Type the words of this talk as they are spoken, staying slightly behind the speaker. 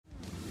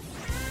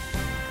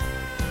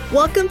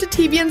Welcome to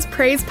TBN's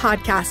Praise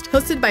Podcast,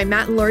 hosted by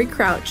Matt and Lori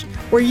Crouch,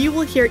 where you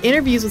will hear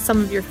interviews with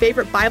some of your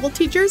favorite Bible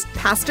teachers,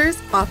 pastors,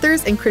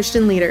 authors, and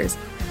Christian leaders.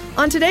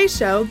 On today's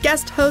show,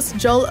 guest host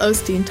Joel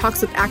Osteen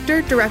talks with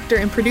actor, director,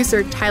 and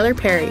producer Tyler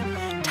Perry.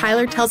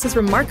 Tyler tells his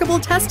remarkable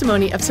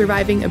testimony of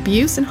surviving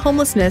abuse and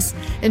homelessness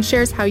and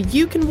shares how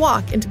you can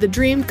walk into the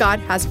dream God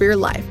has for your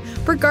life,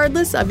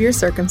 regardless of your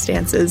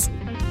circumstances.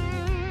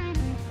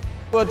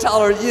 Well,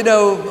 Tyler,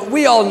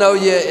 we all know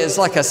you as,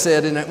 like I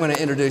said when I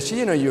introduced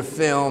you, your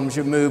films,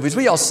 your movies,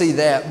 we all see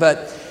that,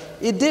 but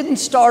it didn't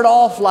start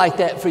off like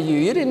that for you.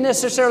 You didn't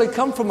necessarily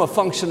come from a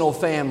functional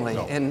family.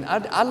 No. And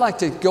I'd like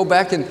to go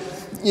back and,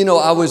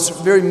 I was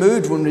very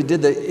moved when we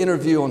did the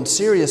interview on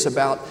Sirius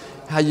about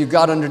how you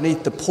got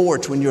underneath the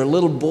porch when you were a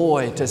little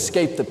boy to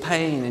escape the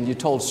pain, and you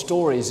told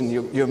stories and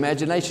your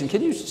imagination.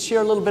 Can you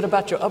share a little bit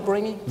about your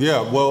upbringing?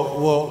 Yeah,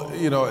 well,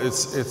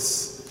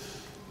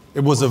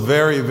 it was a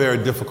very,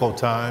 very difficult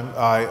time.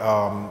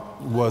 I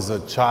was a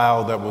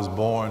child that was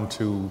born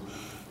to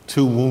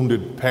two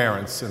wounded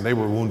parents, and they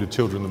were wounded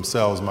children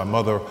themselves. My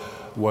mother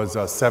was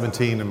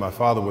 17 and my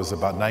father was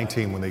about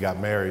 19 when they got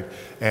married,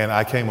 and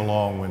I came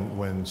along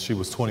when she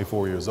was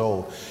 24 years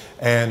old.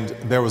 And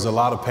there was a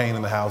lot of pain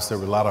in the house. There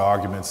were a lot of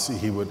arguments.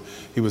 He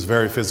was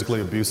very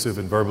physically abusive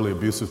and verbally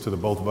abusive to the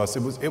both of us.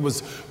 It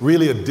was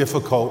really a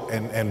difficult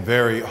and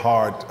very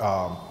hard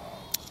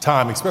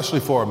time,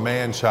 especially for a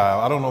man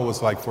child. I don't know what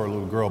it's like for a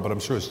little girl, but I'm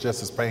sure it's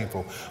just as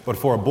painful. But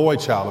for a boy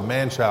child, a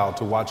man child,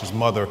 to watch his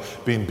mother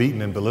being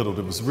beaten and belittled,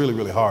 it was really,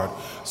 really hard.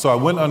 So I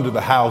went under the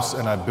house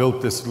and I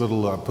built this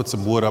little, put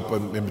some wood up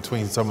in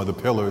between some of the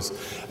pillars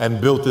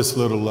and built this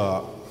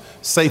little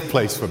safe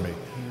place for me.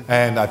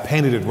 And I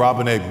painted it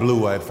robin egg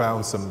blue. I had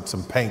found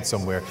some paint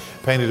somewhere,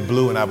 painted it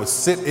blue, and I would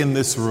sit in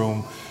this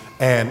room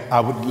and I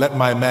would let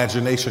my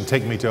imagination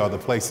take me to other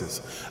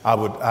places. I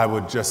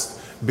would just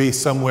be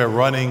somewhere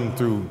running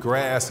through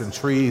grass and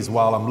trees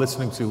while I'm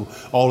listening to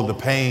all of the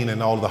pain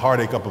and all of the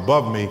heartache up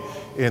above me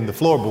in the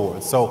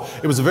floorboards. So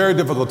it was a very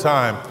difficult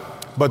time.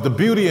 But the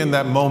beauty in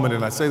that moment,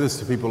 and I say this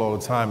to people all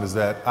the time, is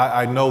that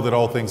I know that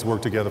all things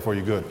work together for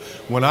your good.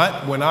 When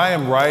I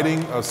am writing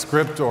a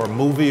script or a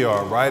movie,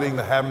 or writing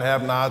the Have and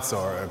Have-Nots,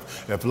 or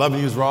if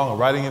Loving You Is Wrong, or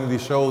writing any of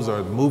these shows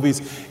or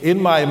movies,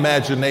 in my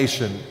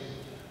imagination,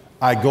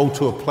 I go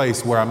to a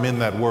place where I'm in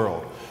that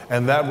world.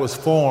 And that was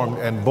formed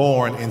and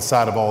born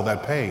inside of all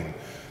that pain.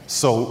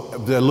 So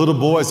the little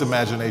boy's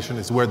imagination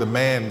is where the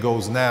man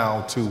goes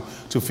now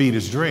to feed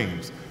his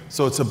dreams.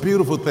 So it's a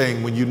beautiful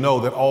thing when you know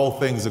that all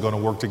things are going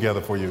to work together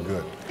for your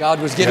good.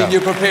 God was getting you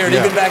prepared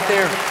even back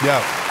there.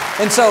 Yeah.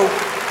 And so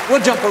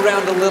we'll jump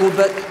around a little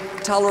bit.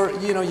 Tyler,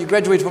 you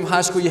graduated from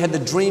high school, you had the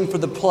dream for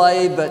the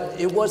play, but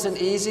it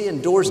wasn't easy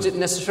and doors didn't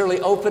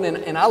necessarily open.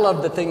 And I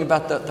love the thing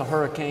about the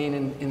hurricane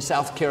in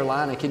South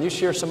Carolina. Can you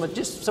share some of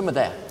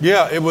that?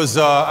 Yeah, it was,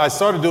 I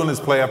started doing this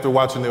play after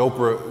watching the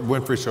Oprah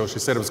Winfrey show. She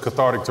said it was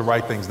cathartic to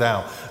write things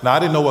down. Now, I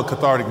didn't know what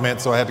cathartic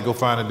meant, so I had to go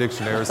find a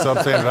dictionary. So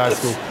I'm saying in high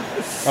school,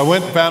 I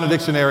went and found a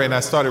dictionary and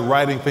I started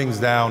writing things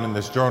down in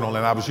this journal.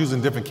 And I was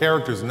using different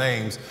characters'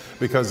 names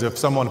because if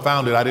someone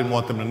found it, I didn't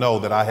want them to know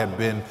that I had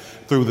been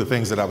through the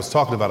things that I was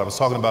talking about. I was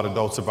talking about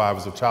adult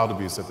survivors of child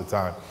abuse at the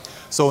time.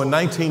 So in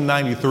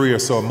 1993 or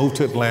so, I moved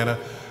to Atlanta.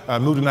 I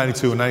moved in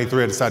 92. In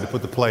 93, I decided to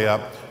put the play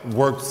up,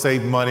 worked,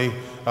 saved money,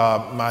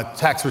 my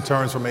tax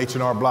returns from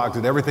H&R Block,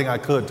 did everything I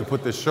could to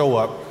put this show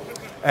up.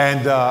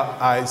 And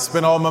I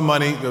spent all my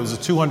money. There was a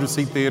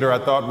 200-seat theater. I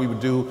thought we would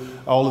do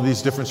all of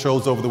these different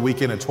shows over the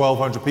weekend, and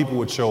 1,200 people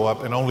would show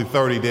up, and only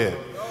 30 did.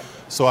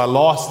 So I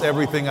lost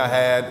everything I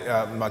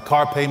had. My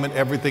car payment,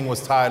 everything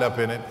was tied up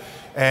in it.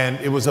 And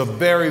it was a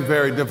very,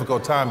 very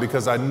difficult time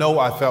because I know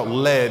I felt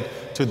led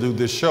to do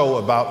this show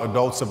about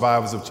adult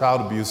survivors of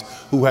child abuse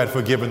who had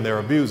forgiven their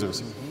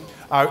abusers.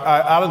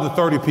 Out of the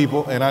 30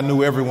 people, and I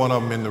knew every one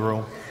of them in the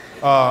room,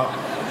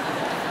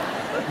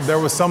 there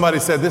was somebody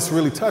said, this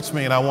really touched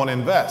me and I want to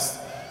invest.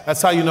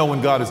 That's how you know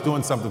when God is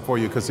doing something for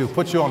you, because he'll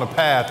put you on a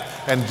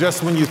path, and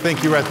just when you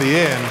think you're at the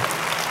end,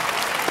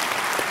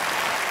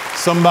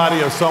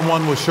 somebody or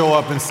someone will show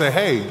up and say,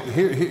 hey,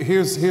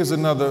 here's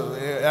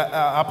another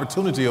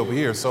opportunity over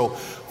here. So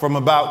from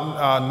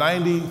about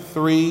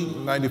 93,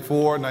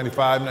 94,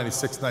 95,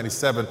 96,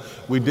 97,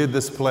 we did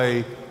this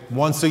play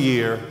once a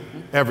year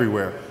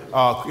everywhere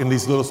in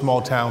these little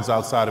small towns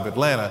outside of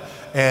Atlanta,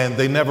 and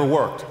they never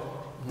worked.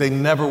 They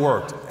never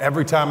worked.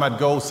 Every time I'd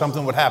go,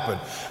 something would happen.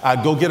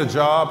 I'd go get a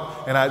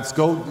job, and I'd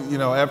go,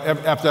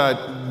 after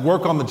I'd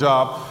work on the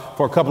job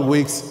for a couple of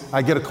weeks,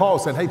 I get a call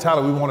saying, hey,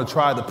 Tyler, we want to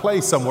try the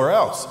play somewhere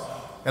else.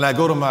 And I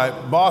go to my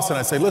boss and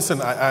I say, listen,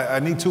 I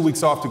need 2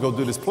 weeks off to go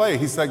do this play.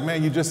 He's like,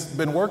 man, you just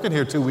been working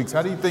here 2 weeks.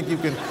 How do you think you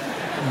can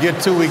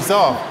get 2 weeks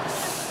off?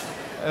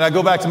 And I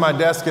go back to my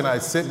desk and I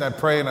sit and I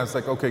pray and I was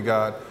like, okay,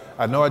 God,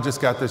 I know I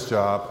just got this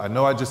job. I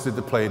know I just did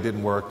the play. It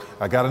didn't work.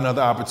 I got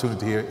another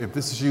opportunity here. If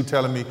this is you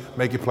telling me,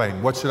 make it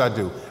plain. What should I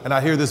do? And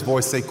I hear this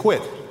voice say,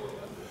 quit.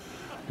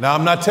 Now,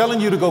 I'm not telling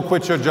you to go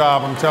quit your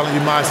job. I'm telling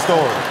you my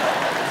story.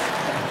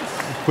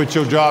 Quit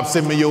your job,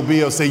 send me your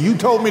bill, say, you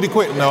told me to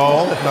quit.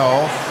 No.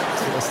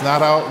 That's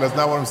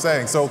not what I'm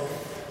saying. So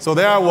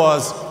there I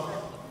was,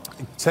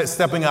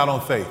 stepping out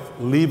on faith,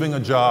 leaving a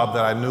job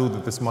that I knew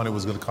that this money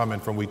was going to come in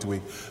from week to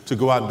week to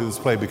go out and do this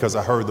play because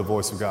I heard the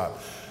voice of God.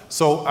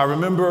 So I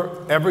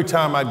remember every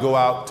time I'd go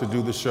out to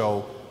do the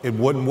show, it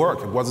wouldn't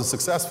work. It wasn't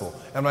successful.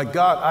 And I'm like,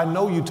 God, I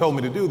know you told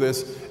me to do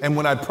this. And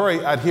when I'd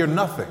pray, I'd hear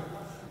nothing.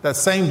 That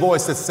same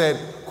voice that said,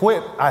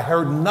 quit, I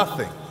heard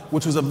nothing,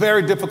 which was a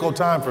very difficult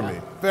time for me,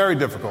 very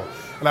difficult.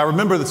 And I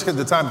remember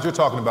the time that you're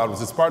talking about was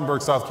in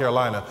Spartanburg, South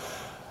Carolina.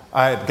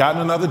 I had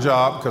gotten another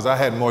job because I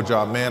had more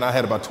jobs. Man, I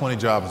had about 20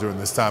 jobs during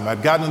this time.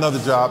 I'd gotten another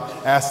job,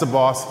 asked the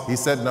boss. He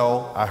said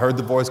no. I heard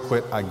the voice,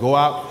 quit. I go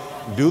out,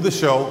 do the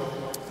show,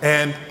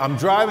 and I'm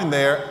driving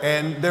there,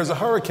 and there's a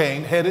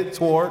hurricane headed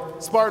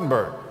toward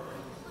Spartanburg.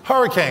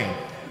 Hurricane.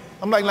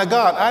 I'm like, now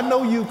God, I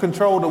know you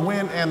control the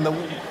wind and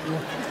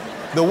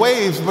the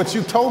waves, but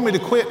you told me to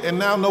quit, and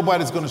now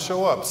nobody's going to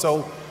show up.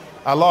 So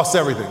I lost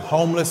everything.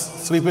 Homeless,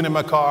 sleeping in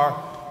my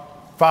car,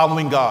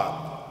 following God.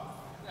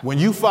 When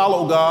you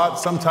follow God,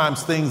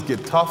 sometimes things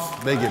get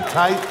tough, they get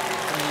tight.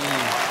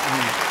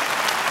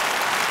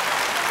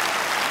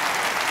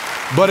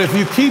 But if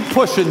you keep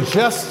pushing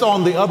just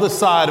on the other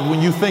side of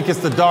when you think it's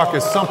the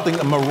darkest, something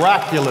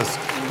miraculous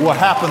will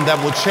happen that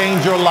will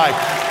change your life.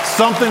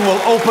 Something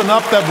will open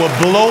up that will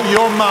blow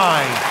your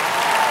mind.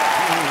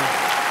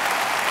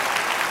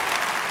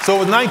 So it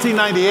was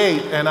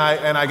 1998, and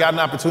I got an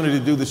opportunity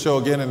to do the show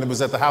again, and it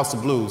was at the House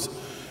of Blues.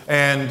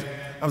 And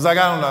I was like,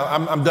 I don't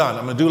know, I'm done.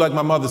 I'm gonna do like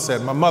my mother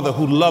said. My mother,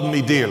 who loved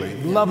me dearly.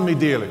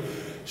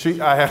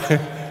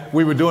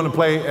 We were doing a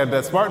play at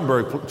that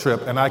Spartanburg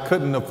trip, and I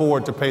couldn't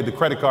afford to pay the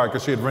credit card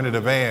because she had rented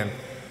a van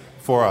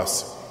for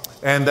us.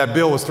 And that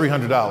bill was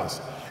 $300.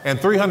 And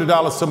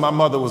 $300 to my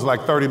mother was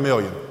like 30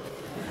 million.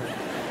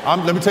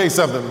 Let me tell you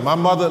something. My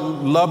mother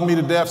loved me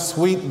to death,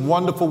 sweet,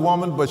 wonderful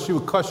woman, but she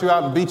would cuss you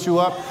out and beat you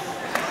up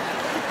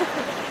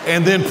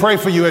and then pray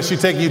for you as she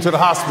taking you to the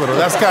hospital.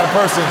 That's the kind of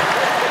person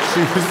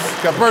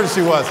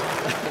she was.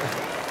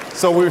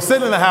 So we were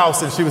sitting in the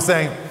house, and she was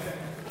saying,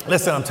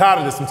 listen, I'm tired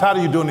of this. I'm tired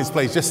of you doing these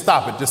plays. Just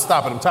stop it. Just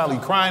stop it. I'm tired of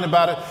you crying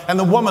about it. And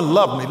the woman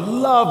loved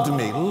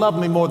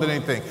me more than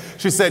anything.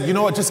 She said, you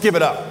know what? Just give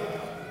it up.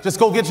 Just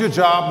go get your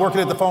job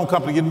working at the phone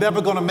company. You're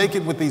never going to make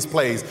it with these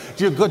plays.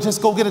 Just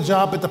go get a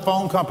job at the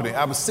phone company.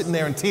 I was sitting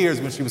there in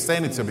tears when she was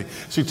saying it to me.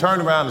 She turned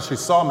around and she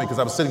saw me because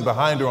I was sitting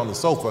behind her on the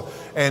sofa,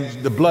 and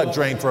the blood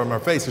drained from her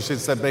face. And she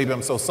said, baby,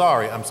 I'm so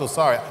sorry. I'm so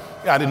sorry.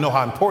 I didn't know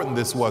how important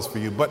this was for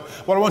you. But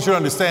what I want you to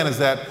understand is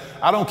that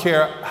I don't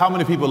care how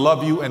many people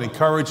love you and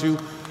encourage you,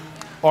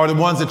 or the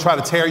ones that try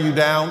to tear you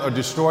down or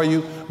destroy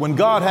you. When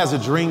God has a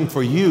dream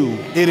for you,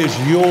 it is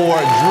your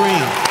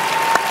dream.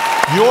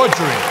 Your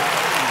dream.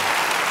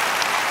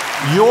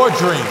 Your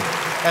dream.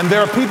 And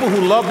there are people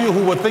who love you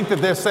who will think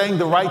that they're saying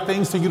the right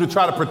things to you to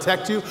try to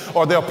protect you.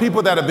 Or there are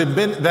people that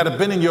have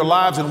been in your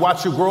lives and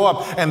watched you grow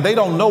up, and they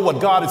don't know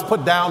what God has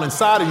put down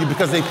inside of you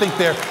because they think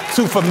they're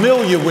too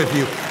familiar with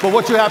you. But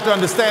what you have to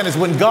understand is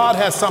when God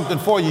has something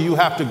for you, you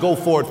have to go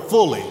for it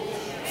fully.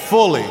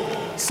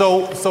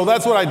 So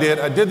that's what I did.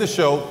 I did the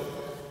show.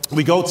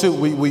 I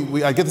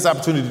get this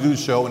opportunity to do the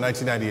show in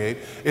 1998.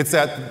 It's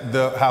at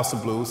the House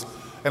of Blues.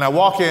 And I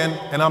walk in,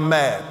 and I'm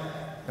mad.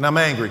 And I'm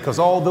angry because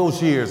all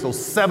those years, those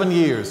 7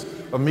 years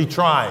of me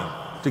trying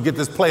to get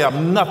this play up,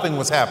 nothing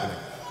was happening.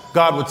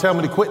 God would tell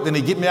me to quit, then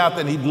he'd get me out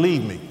there and he'd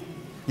leave me.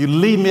 You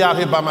leave me out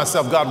here by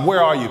myself. God,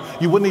 where are you?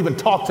 You wouldn't even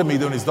talk to me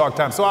during these dark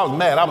times. So I was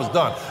mad. I was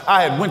done.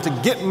 I had went to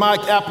get my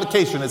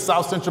application at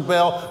South Central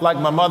Bell, like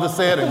my mother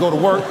said, and go to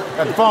work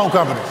at the phone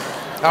company.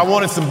 I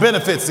wanted some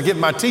benefits to get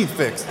my teeth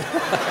fixed.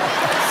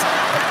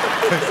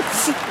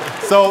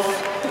 So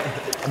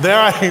there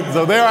I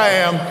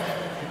am.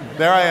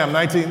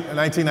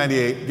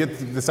 1998,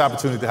 get this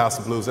opportunity at the House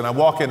of Blues, and I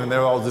walk in, and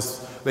they're all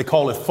they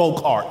call it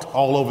folk art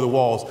all over the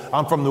walls.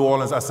 I'm from New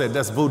Orleans. I said,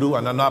 that's voodoo,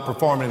 and I'm not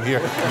performing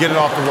here. Get it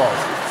off the walls.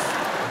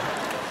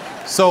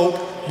 So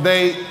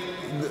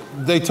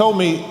they told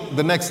me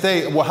the next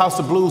day, well, House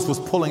of Blues was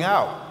pulling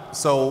out.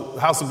 So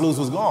House of Blues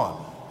was gone.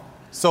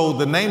 So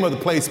the name of the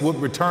place would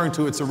return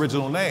to its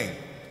original name.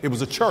 It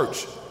was a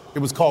church. It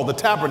was called the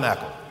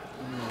Tabernacle.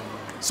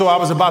 So I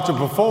was about to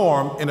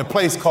perform in a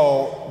place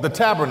called the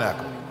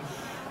Tabernacle.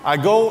 I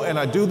go and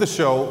I do the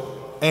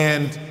show,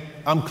 and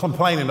I'm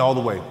complaining all the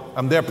way.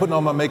 I'm there putting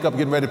on my makeup,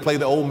 getting ready to play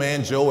the old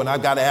man Joe, and I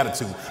got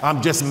attitude.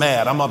 I'm just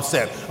mad. I'm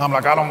upset. I'm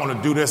like, I don't want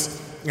to do this.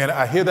 And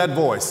I hear that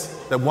voice,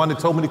 that one that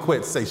told me to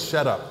quit, say,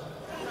 shut up.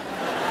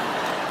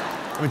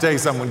 Let me tell you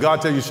something. When God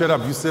tells you shut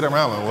up, you sit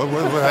around like,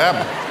 what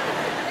happened?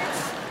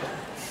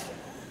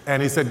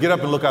 And he said, get up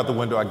and look out the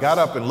window. I got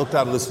up and looked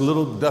out of this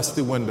little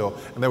dusty window,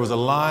 and there was a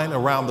line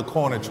around the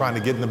corner trying to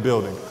get in the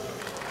building.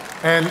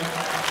 And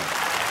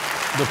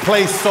the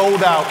place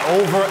sold out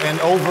over and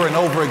over and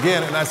over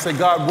again. And I said,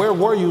 God, where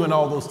were you in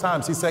all those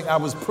times? He said, I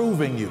was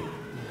proving you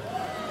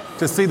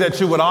to see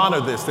that you would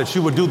honor this, that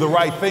you would do the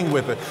right thing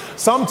with it.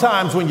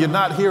 Sometimes when you're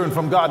not hearing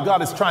from God,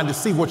 God is trying to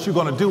see what you're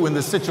going to do in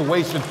the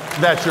situation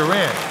that you're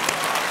in.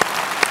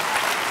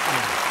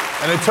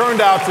 And it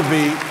turned out to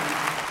be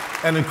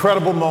an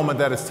incredible moment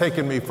that has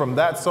taken me from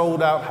that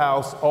sold-out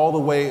house all the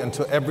way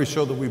into every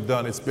show that we've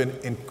done. It's been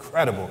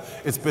incredible.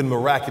 It's been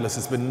miraculous.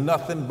 It's been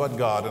nothing but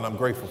God, and I'm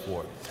grateful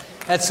for it.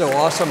 That's so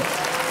awesome.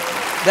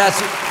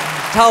 That's,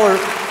 Tyler,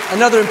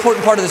 another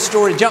important part of the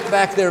story. Jump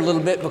back there a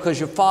little bit because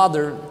your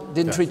father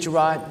didn't treat you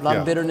right, a lot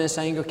of bitterness,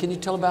 anger. Can you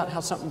tell about how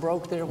something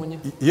broke there when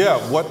you... Yeah,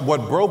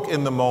 what broke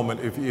in the moment,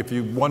 if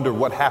you wonder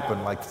what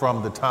happened, like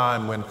from the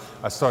time when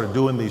I started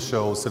doing these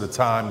shows to the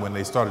time when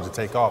they started to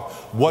take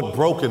off, what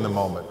broke in the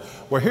moment?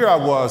 Well, here I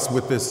was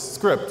with this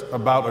script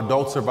about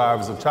adult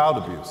survivors of child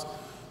abuse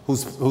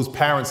whose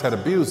parents had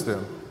abused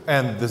them,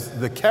 and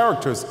the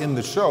characters in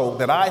the show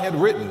that I had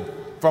written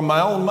from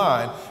my own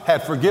mind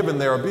had forgiven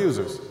their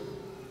abusers,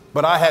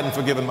 but I hadn't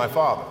forgiven my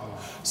father.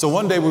 So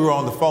one day we were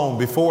on the phone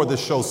before the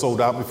show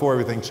sold out, before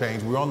everything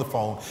changed. We were on the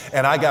phone,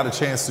 and I got a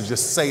chance to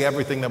just say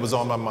everything that was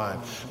on my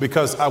mind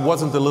because I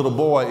wasn't the little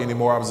boy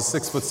anymore. I was a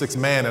 6'6"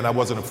 man, and I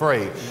wasn't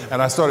afraid.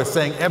 And I started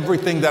saying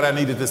everything that I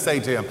needed to say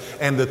to him.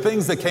 And the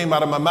things that came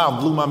out of my mouth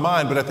blew my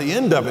mind. But at the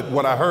end of it,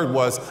 what I heard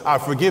was, "I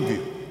forgive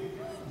you."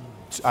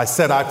 I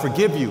said, "I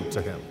forgive you"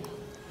 to him.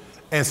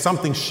 And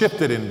something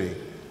shifted in me.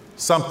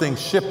 Something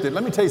shifted.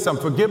 Let me tell you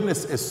something.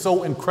 Forgiveness is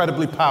so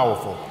incredibly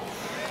powerful.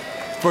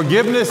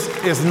 Forgiveness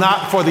is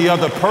not for the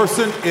other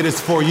person, it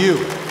is for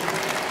you.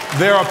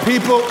 There are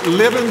people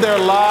living their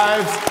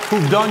lives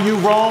who've done you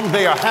wrong.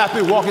 They are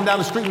happy walking down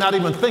the street, not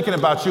even thinking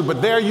about you,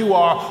 but there you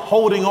are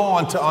holding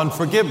on to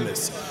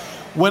unforgiveness.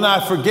 When I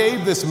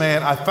forgave this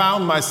man, I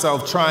found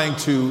myself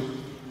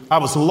I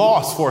was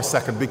lost for a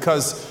second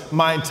because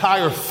my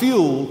entire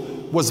fuel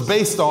was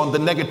based on the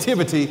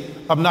negativity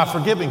of not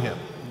forgiving him.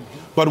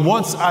 But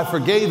once I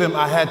forgave him,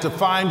 I had to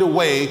find a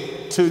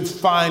way to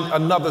find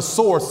another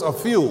source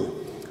of fuel.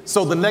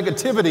 So the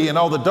negativity and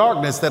all the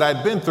darkness that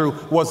I'd been through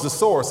was the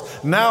source.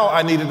 Now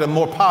I needed a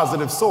more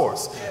positive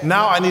source.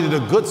 Now I needed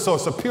a good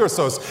source, a pure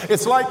source.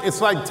 It's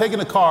like taking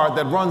a car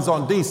that runs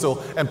on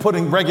diesel and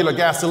putting regular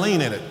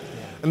gasoline in it.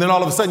 And then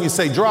all of a sudden you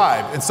say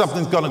drive and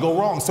something's going to go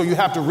wrong. So you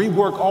have to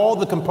rework all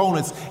the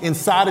components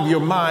inside of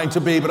your mind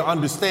to be able to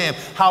understand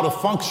how to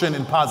function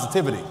in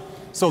positivity.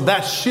 So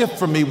that shift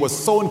for me was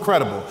so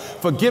incredible.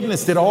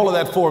 Forgiveness did all of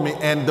that for me.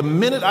 And the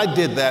minute I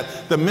did that,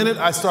 the minute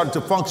I started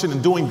to function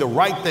and doing the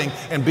right thing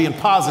and being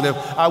positive,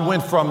 I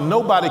went from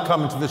nobody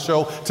coming to the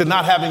show to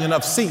not having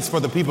enough seats for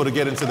the people to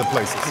get into the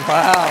places.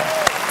 Wow.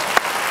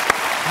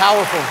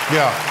 Powerful.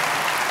 Yeah.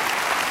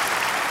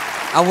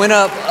 I went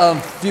up a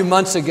few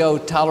months ago,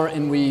 Tyler,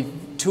 and we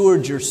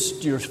toured your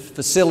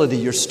facility,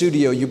 your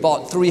studio. You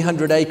bought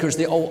 300 acres,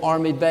 the old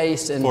Army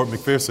base. And Fort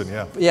McPherson,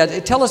 yeah.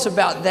 Yeah, tell us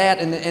about that,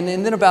 and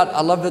then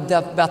I love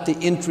about the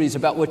entries,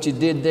 about what you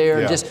did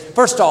there. Yeah. Just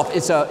first off,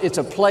 it's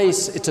a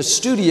place, it's a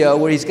studio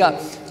where he's got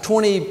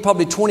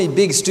probably 20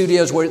 big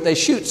studios where they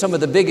shoot some of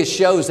the biggest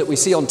shows that we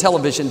see on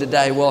television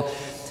today. Well,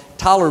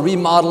 Tyler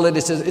remodeled it.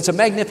 It's a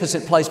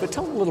magnificent place, but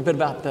tell me a little bit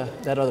about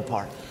that other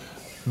part.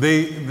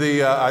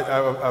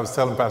 I was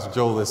telling Pastor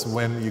Joel this,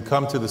 when you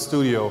come to the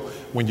studio,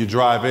 when you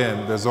drive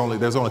in, there's only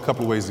a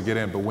couple of ways to get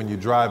in, but when you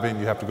drive in,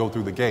 you have to go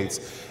through the gates.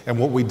 And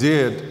what we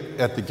did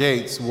at the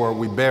gates were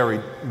we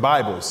buried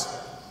Bibles.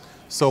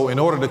 So in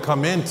order to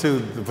come into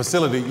the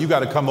facility, you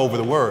got to come over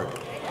the Word.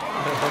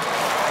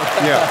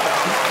 Yeah.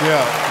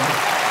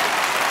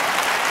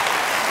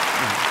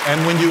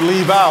 And when you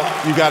leave out,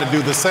 you got to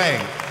do the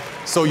same.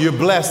 So you're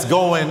blessed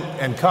going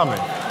and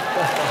coming.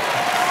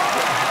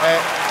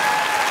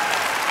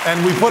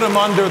 And we put them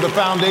under the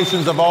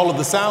foundations of all of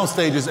the sound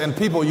stages. And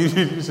people, you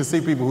should see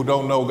people who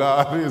don't know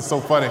God. It's so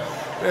funny.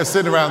 They're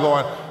sitting around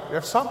going,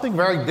 "There's something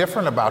very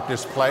different about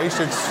this place.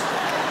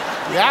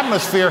 The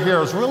atmosphere here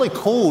is really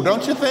cool,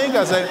 don't you think?"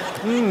 I said,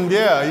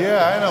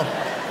 yeah, I know.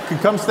 You can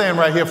come stand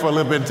right here for a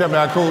little bit and tell me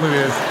how cool it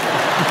is.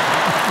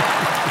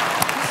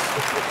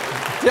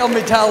 Tell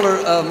me, Tyler,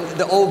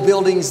 the old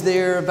buildings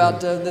there, about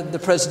the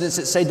presidents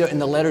that say in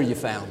the letter you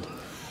found.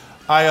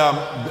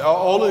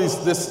 All of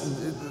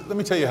let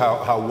me tell you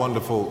how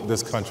wonderful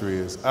this country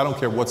is. I don't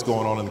care what's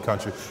going on in the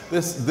country.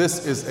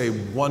 This is a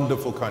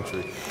wonderful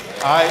country.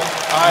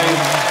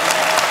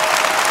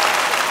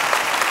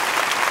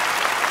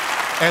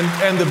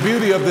 And the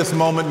beauty of this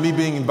moment, me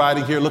being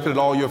invited here, looking at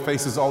all your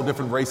faces, all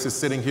different races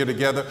sitting here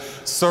together,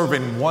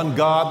 serving one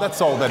God, that's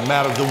all that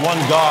matters, the one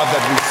God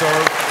that we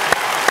serve.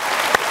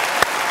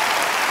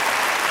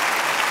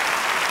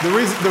 The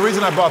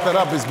reason I brought that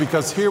up is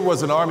because here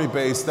was an Army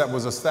base that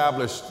was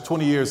established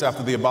 20 years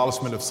after the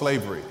abolishment of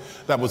slavery.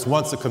 That was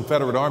once a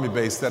Confederate Army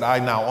base that I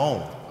now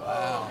own.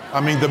 Wow. I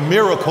mean, the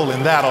miracle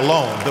in that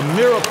alone,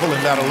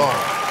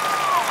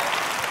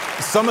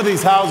 Some of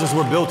these houses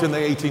were built in the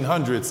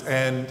 1800s,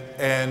 and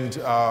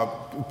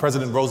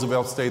President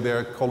Roosevelt stayed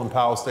there, Colin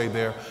Powell stayed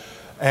there.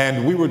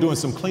 And we were doing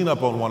some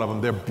cleanup on one of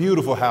them. They're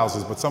beautiful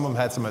houses, but some of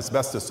them had some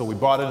asbestos. So we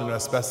brought in an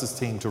asbestos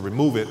team to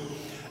remove it.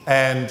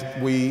 And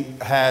we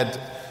had,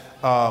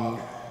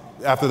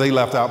 after they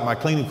left out, my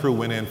cleaning crew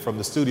went in from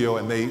the studio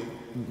and they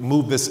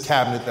moved this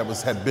cabinet that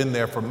had been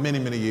there for many,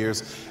 many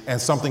years, and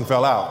something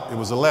fell out. It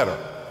was a letter.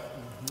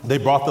 They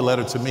brought the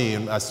letter to me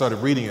and I started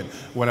reading it.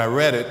 When I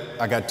read it,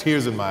 I got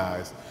tears in my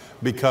eyes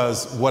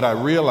because what I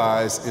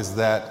realized is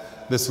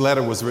that this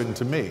letter was written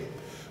to me.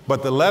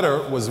 But the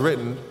letter was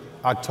written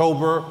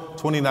October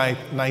 29,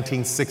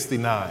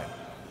 1969,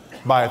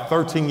 by a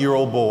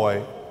 13-year-old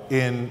boy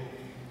in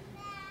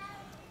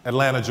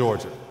Atlanta,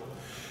 Georgia.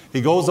 He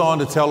goes on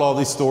to tell all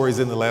these stories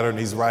in the letter, and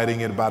he's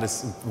writing it about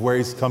where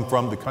he's come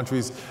from, the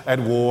country's at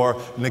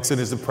war, Nixon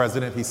is the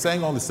president. He's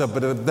saying all this stuff,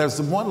 but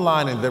there's one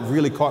line that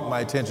really caught my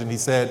attention. He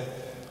said,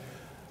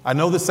 "I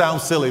know this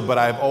sounds silly, but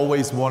I've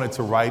always wanted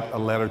to write a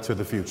letter to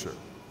the future."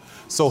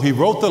 So he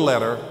wrote the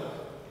letter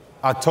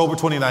October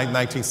 29,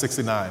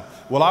 1969.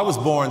 Well, I was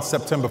born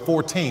September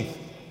 14th,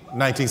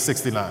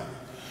 1969.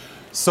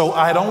 So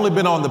I had only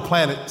been on the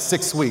planet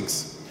 6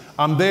 weeks.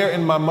 I'm there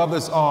in my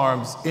mother's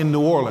arms in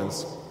New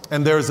Orleans.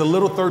 And there's a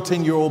little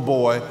 13-year-old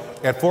boy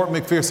at Fort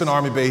McPherson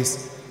Army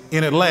Base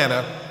in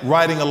Atlanta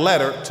writing a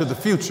letter to the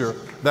future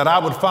that I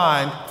would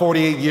find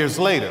 48 years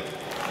later.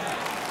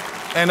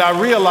 And I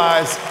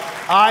realized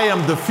I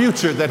am the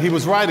future that he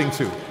was writing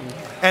to.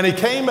 And it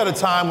came at a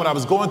time when I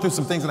was going through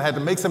some things and I had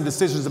to make some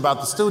decisions about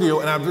the studio.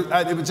 And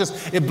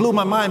it blew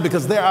my mind,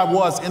 because there I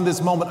was in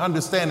this moment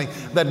understanding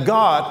that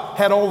God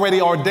had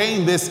already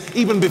ordained this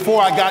even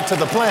before I got to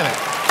the planet.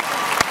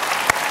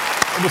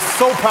 It was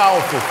so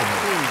powerful for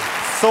me.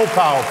 So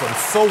powerful and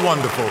so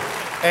wonderful.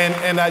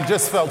 And I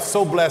just felt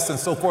so blessed and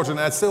so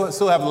fortunate. I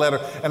still have a letter,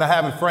 and I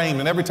have it framed.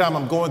 And every time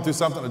I'm going through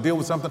something or deal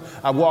with something,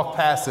 I walk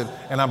past it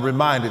and I'm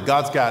reminded,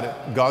 God's got it.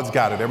 God's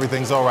got it.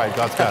 Everything's all right.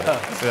 God's got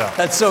it. Yeah.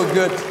 That's so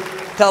good.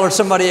 Tyler,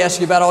 somebody asked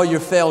you about all your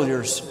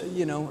failures.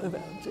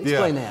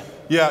 Explain that.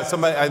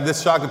 Yeah,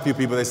 this shocked a few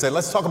people. They said,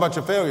 "Let's talk about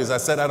your failures." I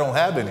said, "I don't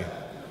have any."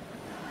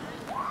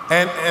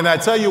 And I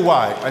tell you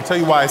why. I tell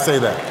you why I say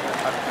that.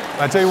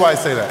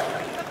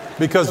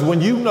 Because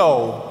when you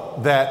know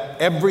that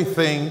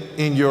everything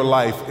in your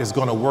life is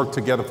going to work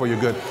together for your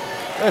good.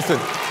 Listen,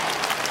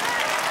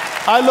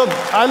 I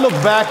look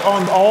back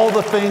on all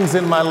the things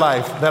in my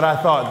life that I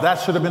thought that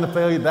should have been a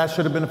failure, that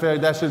should have been a failure,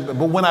 that should have been.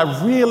 But when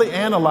I really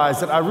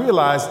analyzed it, I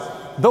realized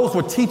those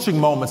were teaching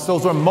moments,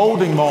 those were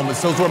molding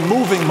moments, those were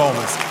moving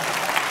moments.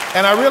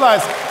 And I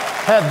realized,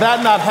 had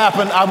that not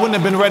happened, I wouldn't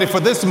have been ready for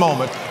this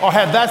moment. Or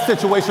had that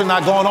situation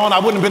not gone on, I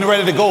wouldn't have been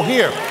ready to go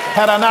here.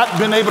 Had I not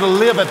been able to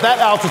live at that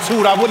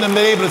altitude, I wouldn't have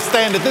been able to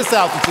stand at this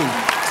altitude.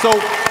 So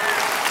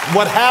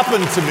what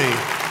happened to me,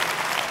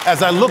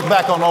 as I look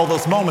back on all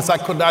those moments, I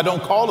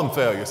don't call them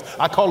failures.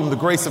 I call them the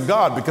grace of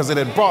God, because it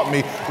had brought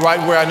me right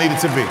where I needed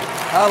to be.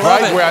 I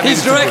love it.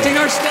 He's directing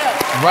our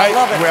steps. Right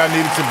where I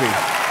needed to be.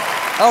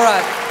 All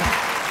right.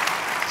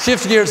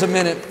 Shift gears a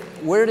minute.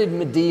 Where did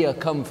Medea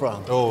come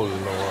from? Oh,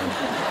 Lord.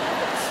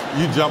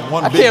 You jump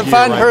one big I can't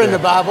find her in the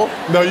Bible.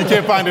 No, you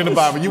can't find her in the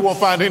Bible. You won't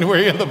find her anywhere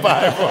in the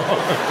Bible.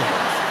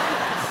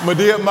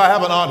 Medea, I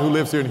have an aunt who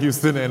lives here in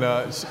Houston, and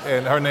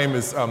her name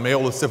is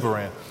Mayola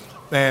Ciparan.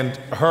 And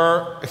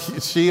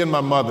she and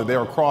my mother,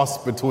 they're a cross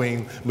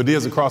between,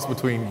 Medea's a cross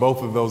between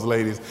both of those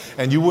ladies.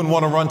 And you wouldn't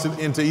want to run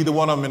into either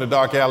one of them in a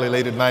dark alley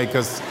late at night,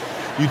 because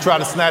you try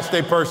to snatch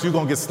their purse, you're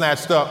going to get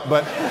snatched up.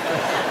 But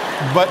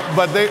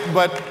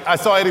I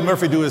saw Eddie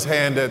Murphy do his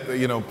hand at,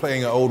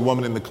 playing an old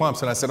woman in The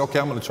Clumps, and I said, okay,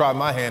 I'm going to try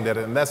my hand at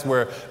it, and that's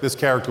where this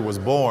character was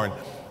born.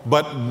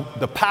 But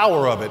the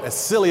power of it, as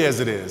silly as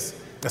it is,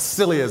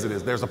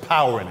 there's a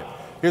power in it.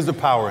 Here's the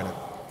power in it.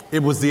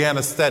 It was the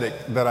anesthetic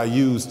that I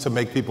used to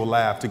make people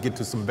laugh, to get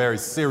to some very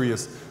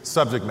serious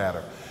subject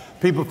matter.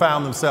 People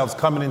found themselves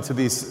coming into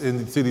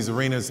these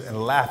arenas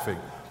and laughing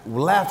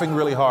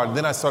really hard. And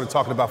then I started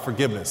talking about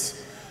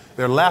forgiveness.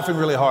 They're laughing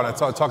really hard. I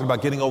started talking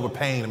about getting over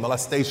pain and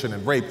molestation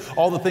and rape,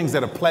 all the things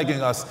that are plaguing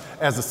us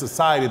as a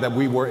society that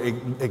we were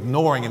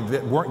ignoring and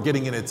that weren't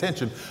getting any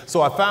attention.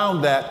 So I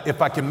found that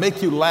if I can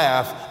make you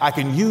laugh, I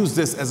can use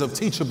this as a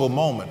teachable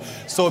moment.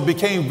 So it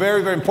became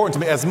very, very important to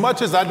me. As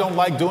much as I don't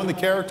like doing the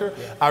character,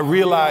 I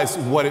realized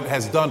what it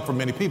has done for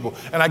many people.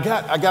 And I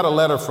got a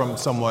letter from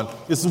someone.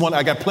 This is one,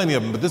 I got plenty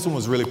of them, but this one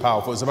was really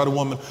powerful. It's about a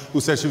woman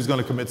who said she was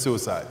going to commit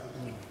suicide.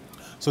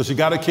 So she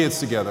got her kids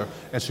together,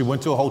 and she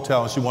went to a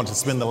hotel, and she wanted to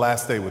spend the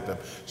last day with them.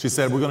 She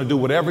said, we're going to do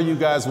whatever you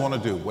guys want to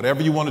do.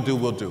 Whatever you want to do,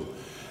 we'll do.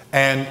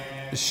 And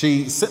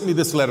she sent me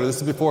this letter. This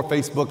is before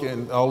Facebook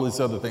and all these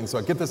other things. So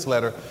I get this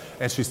letter,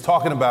 and she's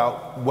talking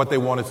about what they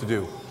wanted to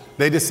do.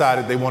 They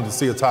decided they wanted to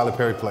see a Tyler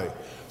Perry play.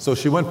 So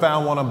she went and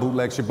found one on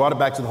bootleg. She brought it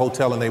back to the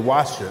hotel, and they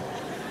watched it.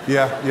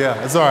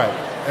 Yeah, it's all right.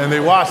 And they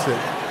watched it.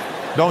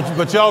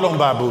 But y'all don't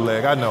buy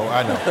bootleg. I know.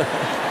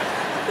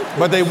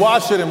 But they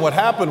watched it, and what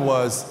happened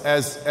was,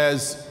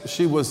 as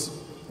she was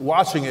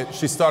watching it,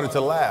 she started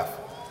to laugh,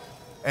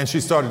 and she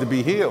started to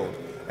be healed.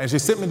 And she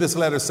sent me this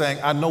letter saying,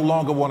 I no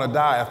longer want to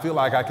die. I feel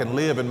like I can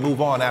live and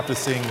move on after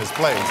seeing this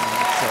play.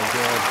 So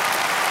good.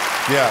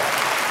 Yeah.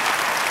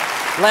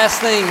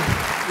 Last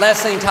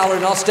thing, Tyler,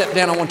 and I'll step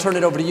down. I want to turn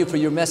it over to you for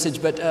your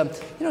message. But,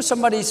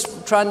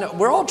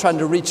 we're all trying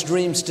to reach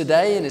dreams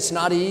today, and it's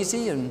not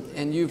easy,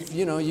 and you've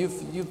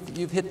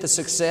hit the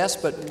success,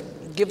 but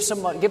give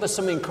us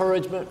some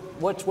encouragement.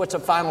 What's a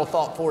final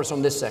thought for us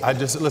on this segment?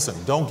 Listen,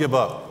 don't give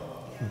up.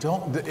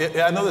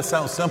 I know that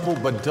sounds simple,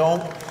 but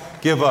don't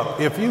give up.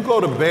 If you go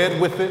to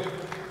bed with it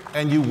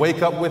and you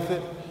wake up with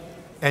it,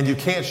 and you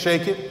can't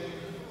shake it.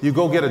 You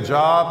go get a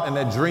job and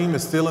that dream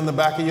is still in the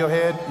back of your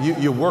head.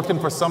 You're working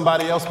for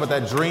somebody else, but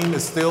that dream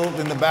is still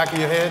in the back of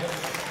your head.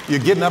 You're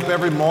getting up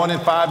every morning,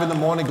 5 in the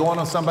morning, going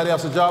on somebody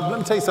else's job. Let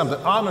me tell you something.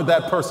 Honor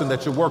that person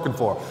that you're working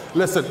for.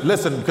 Listen,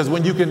 because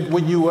when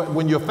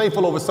you're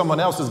faithful over someone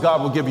else's,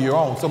 God will give you your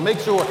own. So make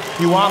sure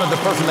you honor the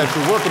person that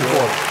you're working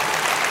for.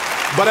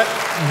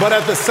 But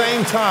at the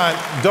same time,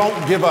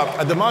 don't give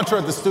up. The mantra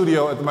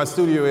at my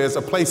studio is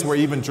a place where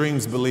even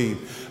dreams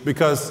believe.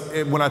 Because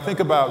when I think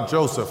about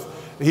Joseph,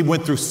 he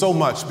went through so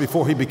much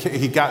before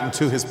he got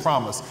into his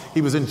promise. He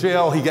was in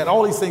jail. He got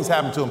all these things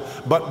happen to him.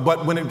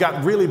 But when it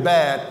got really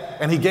bad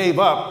and he gave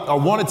up or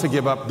wanted to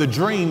give up, the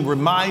dream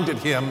reminded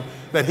him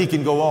that he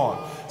can go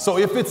on. So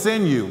if it's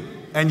in you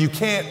and you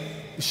can't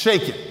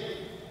shake it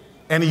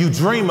and you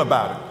dream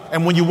about it,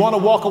 and when you want to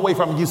walk away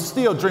from it, you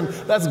still dream,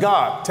 that's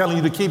God telling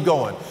you to keep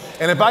going.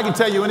 And if I can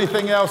tell you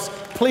anything else,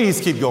 please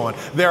keep going.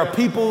 There are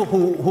people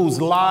whose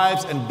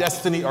lives and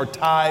destiny are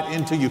tied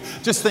into you.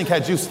 Just think,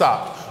 had you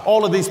stopped,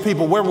 all of these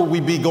people, where would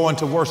we be going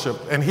to worship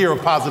and hear a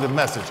positive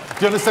message?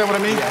 Do you understand what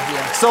I mean?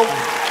 Yeah. So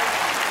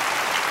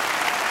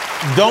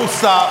don't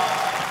stop.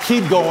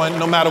 Keep going.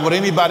 No matter what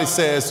anybody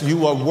says,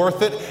 you are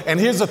worth it. And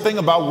here's the thing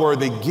about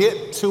worthy.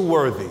 Get to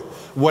worthy.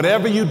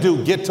 Whatever you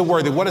do, get to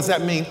worthy. What does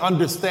that mean?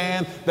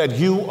 Understand that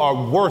you are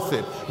worth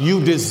it.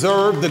 You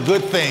deserve the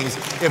good things.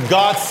 If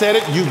God said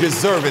it, you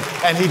deserve it.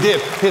 And he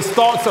did. His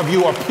thoughts of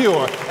you are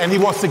pure, and he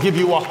wants to give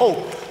you a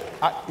hope.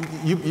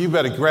 You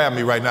better grab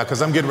me right now,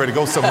 because I'm getting ready to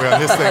go somewhere on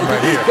this thing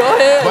right here. Go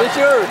ahead, it's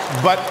yours.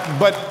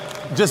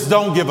 But just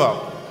don't give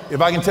up.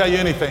 If I can tell you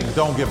anything,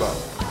 don't give up.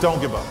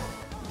 Don't give up.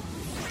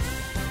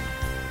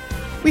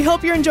 We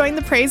hope you're enjoying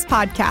the Praise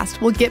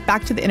Podcast. We'll get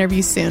back to the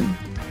interview soon.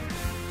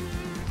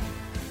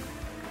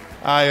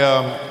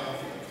 I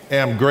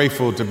am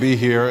grateful to be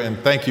here, and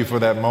thank you for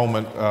that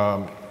moment,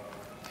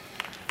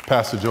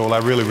 Pastor Joel. I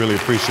really, really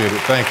appreciate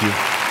it. Thank you.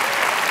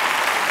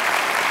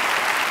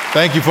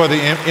 Thank you for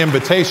the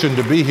invitation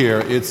to be here.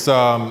 It's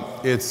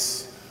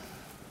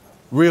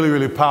really,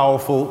 really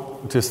powerful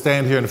to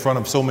stand here in front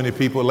of so many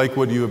people.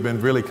 Lakewood, you have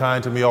been really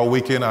kind to me all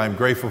weekend. I'm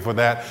grateful for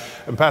that.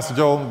 And Pastor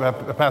Joel,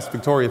 Pastor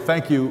Victoria,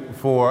 thank you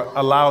for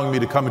allowing me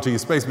to come into your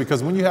space,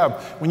 because when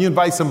you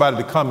invite somebody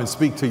to come and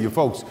speak to your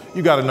folks,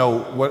 you got to know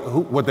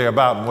what they're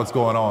about and what's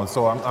going on.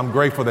 So I'm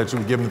grateful that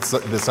you've given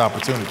this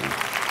opportunity.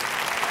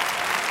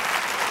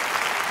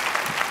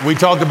 We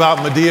talked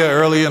about Medea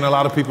earlier, and a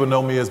lot of people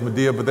know me as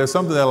Medea, but there's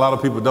something that a lot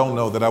of people don't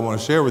know that I want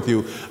to share with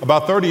you.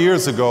 About 30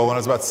 years ago, when I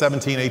was about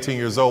 17, 18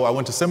 years old, I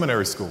went to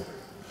seminary school.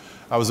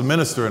 I was a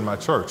minister in my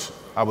church.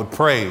 I would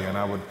pray, and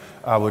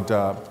I would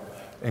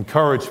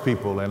encourage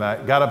people, and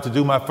I got up to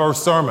do my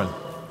first sermon.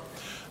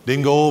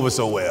 Didn't go over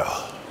so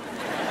well.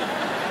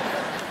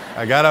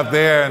 I got up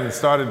there and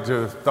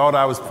thought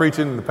I was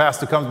preaching, and the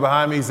pastor comes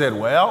behind me. He said,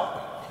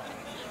 well,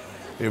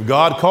 if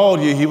God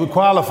called you, he would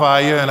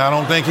qualify you, and I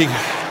don't think he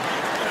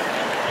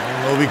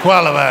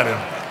qualified him.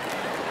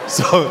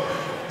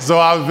 So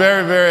I was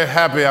very, very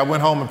happy. I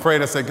went home and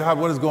prayed. I said, God,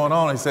 what is going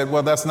on? He said,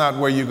 well, that's not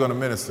where you're going to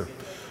minister.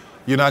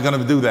 You're not going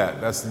to do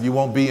that. You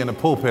won't be in the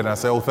pulpit. And I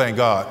said, oh, thank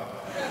God.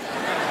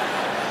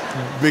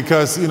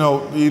 Because, you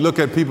look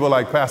at people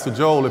like Pastor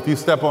Joel. If you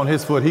step on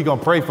his foot, he's going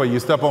to pray for you. You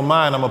step on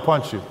mine, I'm going to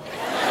punch you.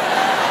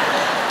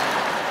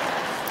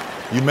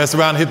 You mess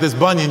around and hit this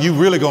bunion, you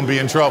really going to be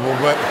in trouble.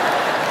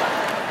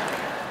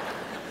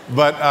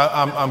 But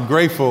I'm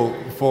grateful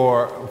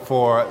for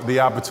the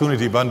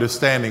opportunity of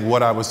understanding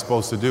what I was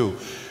supposed to do.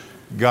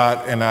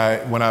 God and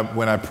when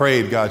I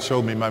prayed, God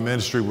showed me my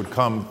ministry would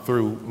come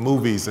through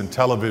movies and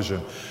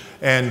television.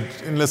 And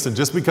listen,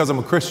 just because I'm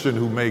a Christian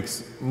who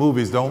makes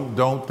movies,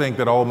 don't think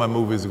that all my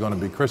movies are going to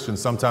be Christian.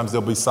 Sometimes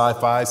they'll be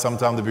sci-fi,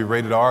 sometimes they'll be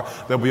rated R.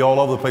 They'll be all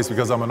over the place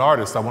because I'm an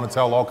artist. I want to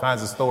tell all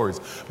kinds of stories.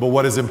 But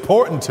what is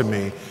important to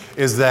me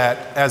is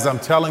that as I'm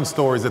telling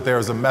stories, that there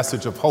is a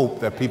message of hope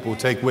that people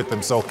take with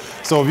them. So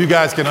if you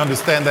guys can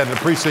understand that and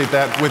appreciate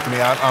that with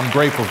me, I'm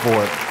grateful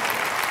for it.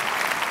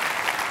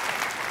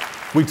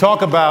 We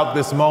talk about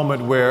this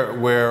moment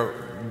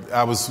where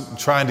I was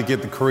trying to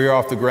get the career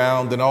off the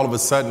ground, then all of a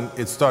sudden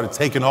it started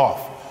taking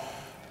off.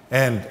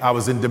 And I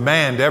was in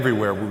demand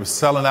everywhere. We were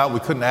selling out. We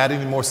couldn't add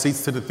any more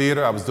seats to the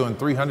theater. I was doing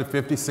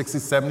 350, 60,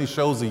 70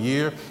 shows a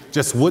year.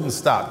 Just wouldn't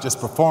stop.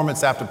 Just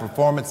performance after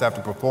performance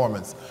after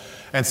performance.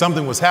 And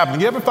something was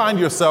happening. You ever find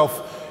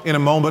yourself in a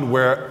moment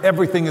where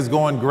everything is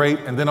going great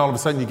and then all of a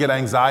sudden you get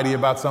anxiety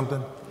about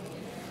something?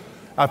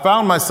 I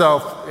found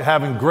myself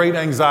having great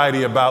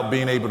anxiety about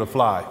being able to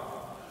fly.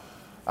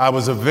 I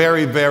was a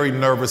very, very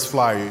nervous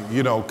flyer,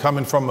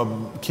 coming from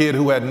a kid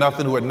who had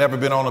nothing, who had never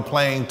been on a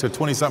plane, to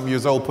 20-something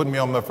years old, putting me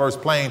on my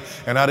first plane,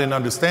 and I didn't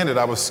understand it.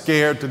 I was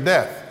scared to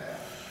death.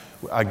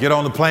 I get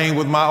on the plane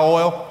with my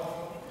oil.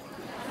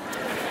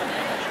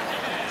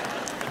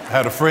 I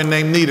had a friend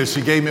named Nita.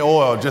 She gave me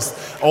oil,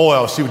 just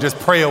oil. She would just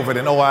pray over it,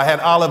 and I had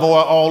olive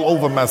oil all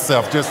over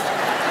myself, just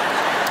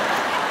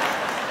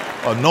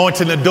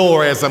anointing the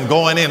door as I'm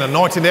going in,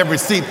 anointing every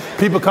seat.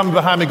 People coming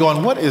behind me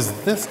going, what is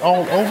this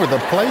all over the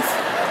place?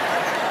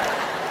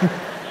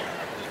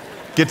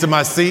 Get to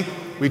my seat,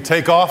 we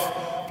take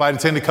off. Flight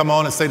attendant come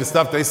on and say the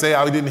stuff they say.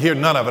 I didn't hear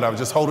none of it. I was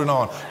just holding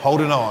on,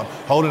 holding on,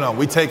 holding on.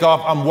 We take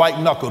off. I'm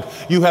white-knuckled.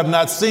 You have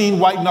not seen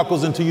white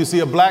knuckles until you see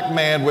a black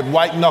man with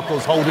white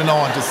knuckles holding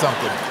on to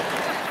something.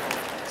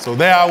 So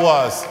there I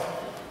was,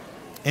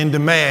 in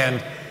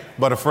demand,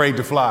 but afraid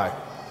to fly.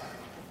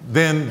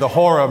 Then the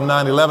horror of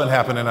 9/11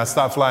 happened, and I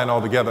stopped flying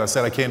altogether. I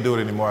said, I can't do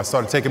it anymore. I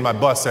started taking my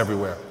bus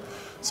everywhere.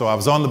 So I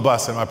was on the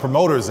bus, and my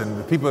promoters and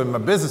the people in my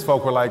business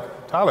folk were like,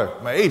 Tyler,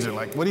 my agent,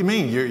 like, what do you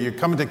mean? You're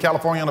coming to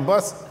California on a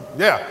bus?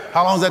 Yeah.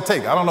 How long does that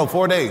take? I don't know,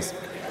 4 days.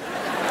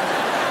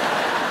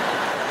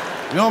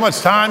 You know how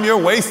much time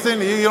you're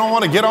wasting? You don't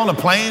want to get on a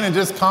plane and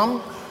just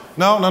come?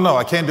 No,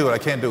 I can't do it. I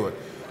can't do it.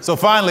 So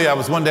finally,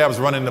 one day I was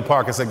running in the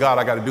park. I said, God,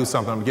 I got to do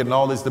something. I'm getting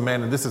all this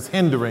demand, and this is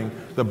hindering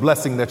the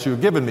blessing that you're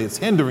giving me. It's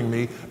hindering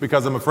me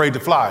because I'm afraid to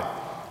fly.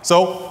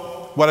 So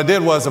what I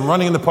did was I'm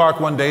running in the park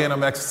one day and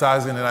I'm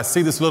exercising, and I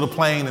see this little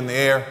plane in the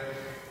air,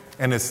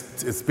 and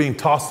it's being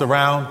tossed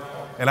around,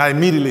 and I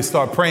immediately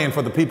start praying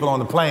for the people on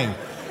the plane.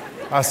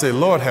 I said,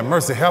 Lord, have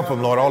mercy, help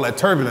them, Lord. All that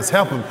turbulence,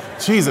 help them.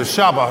 Jesus,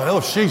 Shabbat,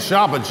 oh, she,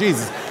 Shabbat,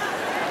 Jesus.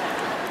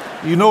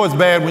 You know it's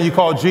bad when you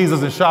call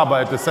Jesus and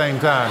Shabbat at the same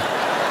time.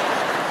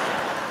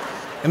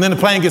 And then the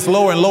plane gets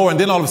lower and lower, and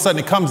then all of a sudden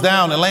it comes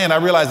down and lands. I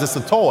realize it's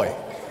a toy.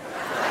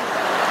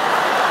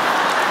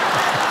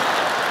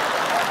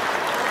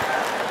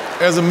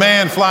 There's a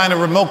man flying a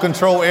remote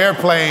control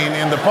airplane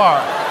in the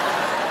park.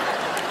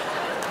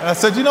 And I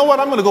said, you know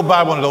what? I'm going to go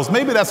buy one of those.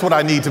 Maybe that's what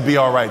I need to be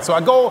all right. So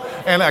I go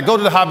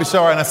to the hobby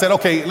store, and I said,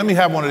 okay, let me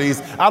have one of these.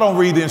 I don't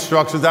read the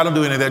instructions. I don't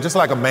do any of that. Just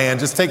like a man,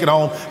 just take it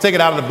home, take it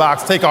out of the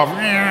box, take off.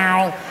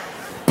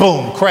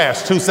 Boom,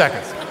 crash, 2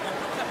 seconds.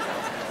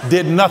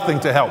 Did nothing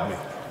to help me.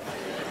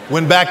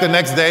 Went back the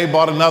next day,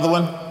 bought another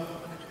one.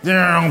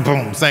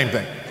 Boom, same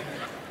thing.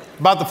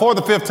 About the 4th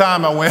or 5th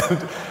time I went,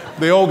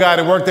 the old guy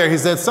that worked there, he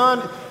said,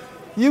 son,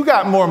 you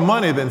got more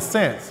money than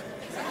sense.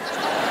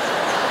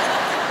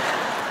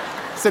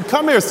 He said,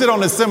 come here, sit on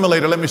this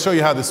simulator. Let me show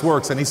you how this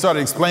works. And he started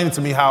explaining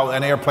to me how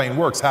an airplane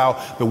works,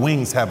 how the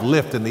wings have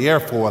lift in the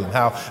airfoil, and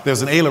how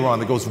there's an aileron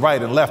that goes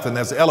right and left, and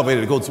there's an elevator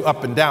that goes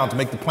up and down to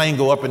make the plane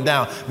go up and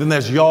down. Then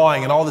there's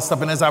yawing and all this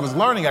stuff. And as I was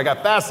learning, I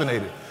got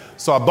fascinated.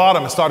 So I bought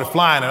them and started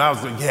flying, and I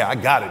was like, yeah, I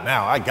got it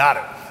now. I got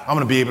it. I'm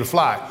going to be able to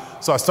fly.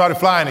 So I started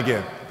flying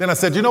again. Then I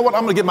said, you know what?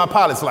 I'm going to get my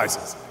pilot's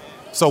license.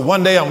 So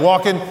one day I'm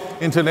walking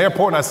into an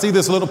airport, and I see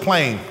this little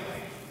plane.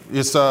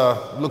 It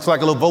looks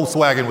like a little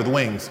Volkswagen with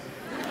wings.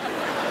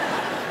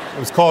 It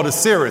was called a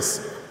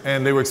Cirrus.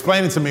 And they were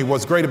explaining to me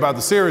what's great about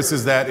the Cirrus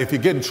is that if you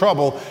get in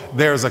trouble,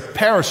 there's a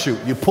parachute.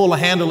 You pull a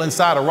handle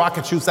inside, a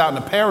rocket shoots out, and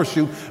a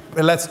parachute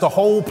it lets the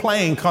whole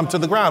plane come to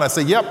the ground. I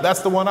said, yep,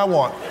 that's the one I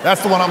want.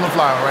 That's the one I'm going to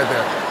fly on right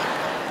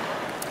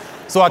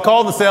there. So I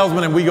called the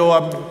salesman, and we go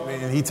up,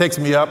 and he takes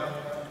me up.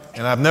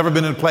 And I've never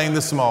been in a plane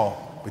this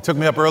small. He took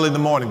me up early in the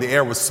morning. The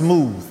air was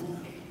smooth,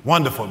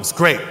 wonderful. It was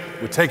great.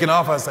 We're taking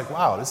off. I was like,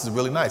 wow, this is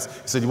really nice.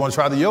 He said, you want to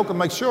try the yoke? I'm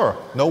like, sure.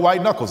 No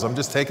white knuckles. I'm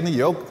just taking the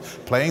yoke.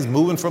 Plane's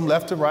moving from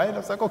left to right. I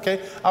was like,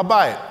 okay, I'll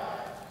buy it.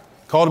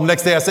 Called him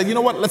next day. I said, you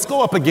know what? Let's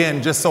go up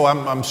again just so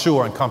I'm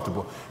sure and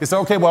comfortable. He said,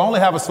 okay, well, I only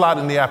have a slot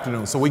in the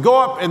afternoon. So we go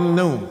up in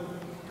noon.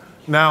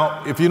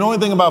 Now, if you know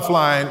anything about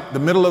flying, the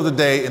middle of the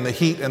day in the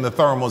heat and the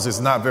thermals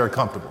is not very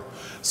comfortable.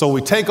 So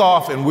we take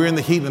off, and we're in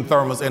the heat and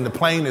thermals, and the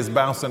plane is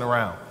bouncing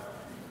around.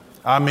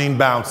 I mean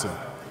bouncing.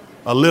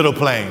 A little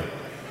plane.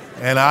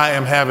 And I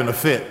am having a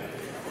fit.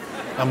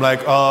 I'm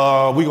like,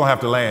 we're going to have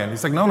to land.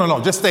 He's like, no,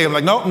 just stay. I'm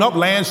like, nope,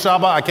 land,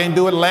 Shabbat. I can't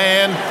do it.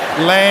 Land.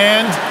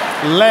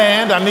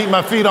 I need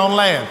my feet on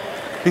land.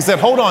 He said,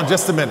 hold on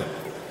just a minute.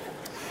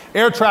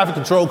 Air traffic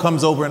control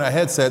comes over in our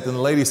headset, and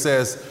the lady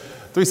says,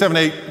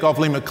 378 Gulf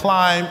Lima,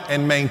 climb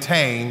and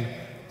maintain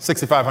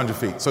 6,500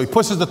 feet. So he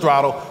pushes the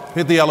throttle,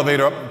 hit the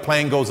elevator up, the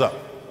plane goes up.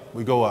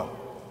 We go up.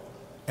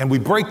 And we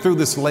break through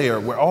this layer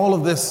where all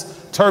of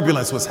this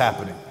turbulence was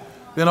happening.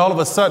 Then all of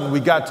a sudden, we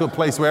got to a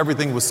place where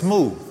everything was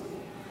smooth.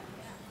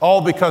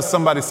 All because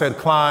somebody said,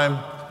 climb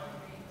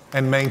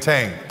and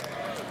maintain.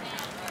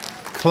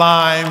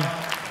 Climb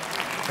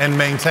and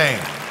maintain.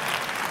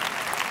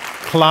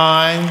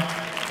 Climb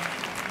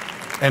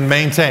and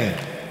maintain.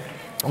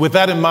 With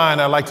that in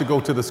mind, I'd like to go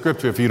to the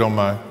scripture, if you don't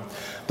mind.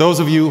 Those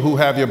of you who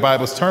have your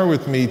Bibles, turn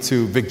with me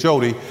to Vic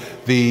Jody,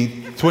 the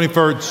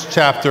 21st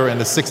chapter and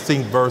the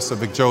 16th verse of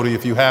Vic Jody.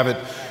 If you have it,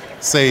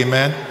 say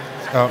amen.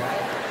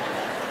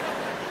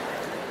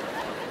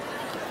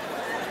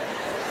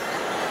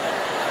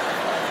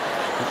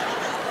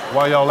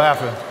 Why y'all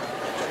laughing?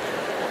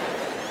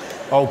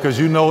 Oh, because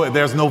you know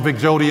there's no Vic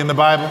Jody in the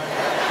Bible?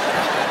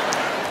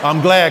 I'm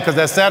glad, because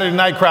that Saturday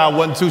night crowd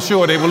wasn't too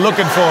sure. They were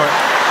looking for it.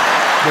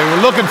 They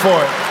were looking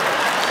for it.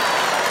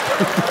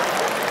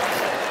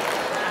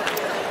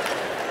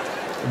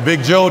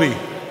 Big Jody,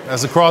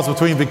 that's a cross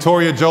between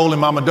Victoria, Joel,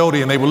 and Mama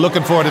Dodie, and they were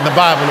looking for it in the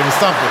Bible. It was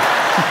something.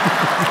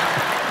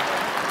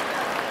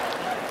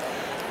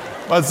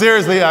 But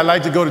seriously, I'd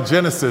like to go to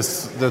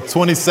Genesis, the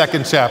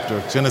 22nd chapter.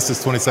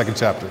 Genesis 22nd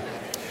chapter.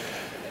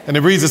 And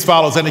it reads as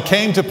follows, and it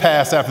came to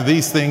pass after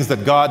these things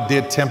that God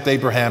did tempt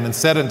Abraham and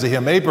said unto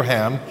him,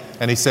 Abraham,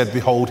 and he said,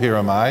 behold, here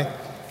am I.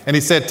 And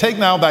he said, take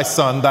now thy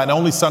son, thine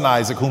only son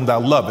Isaac, whom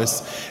thou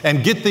lovest,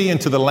 and get thee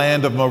into the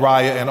land of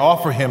Moriah, and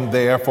offer him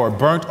there for a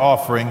burnt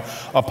offering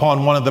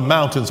upon one of the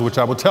mountains which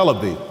I will tell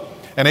of thee.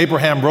 And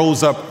Abraham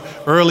rose up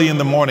early in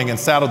the morning and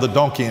saddled the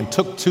donkey, and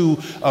took 2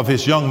 of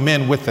his young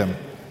men with him,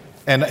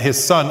 and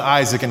his son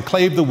Isaac, and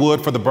clave the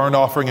wood for the burnt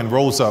offering, and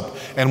rose up,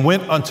 and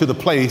went unto the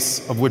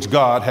place of which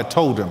God had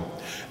told him.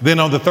 Then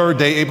on the 3rd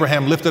day,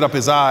 Abraham lifted up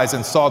his eyes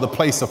and saw the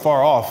place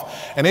afar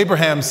off. And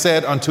Abraham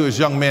said unto his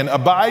young men,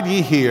 abide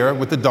ye here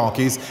with the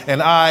donkeys,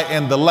 and I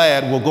and the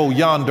lad will go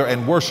yonder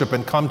and worship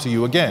and come to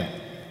you again.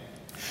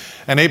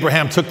 And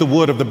Abraham took the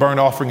wood of the burnt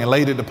offering and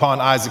laid it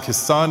upon Isaac his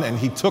son, and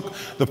he took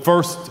the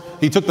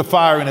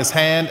fire in his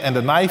hand and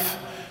a knife,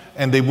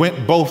 and they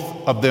went both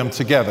of them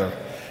together.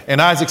 And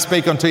Isaac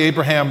spake unto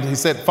Abraham, he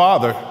said,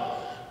 Father,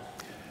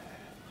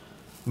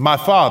 my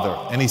father.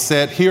 And he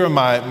said, here am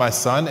I, my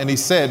son. And he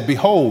said,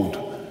 behold,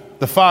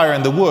 the fire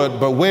and the wood,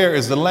 but where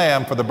is the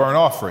lamb for the burnt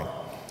offering?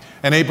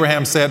 And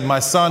Abraham said, my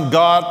son,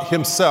 God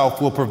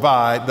himself will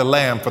provide the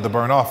lamb for the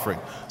burnt offering.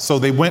 So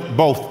they went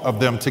both of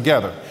them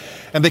together.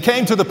 And they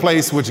came to the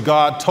place which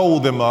God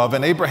told them of,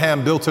 and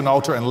Abraham built an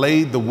altar and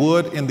laid the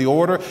wood in the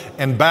order,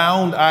 and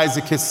bound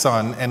Isaac his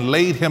son, and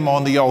laid him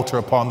on the altar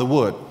upon the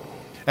wood.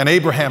 And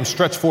Abraham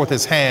stretched forth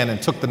his hand and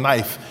took the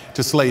knife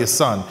to slay his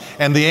son.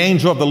 And the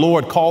angel of the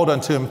Lord called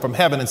unto him from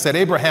heaven and said,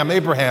 Abraham,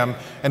 Abraham.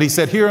 And he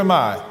said, here am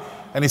I.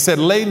 And he said,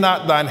 lay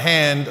not thine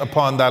hand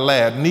upon thy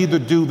lad, neither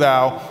do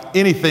thou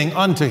anything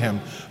unto him.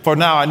 For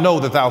now I know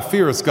that thou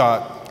fearest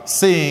God,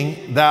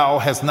 seeing thou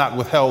hast not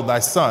withheld thy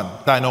son,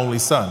 thine only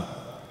son.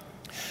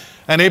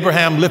 And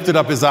Abraham lifted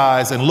up his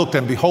eyes and looked,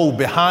 and behold,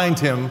 behind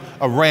him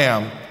a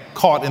ram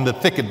caught in the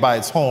thicket by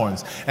its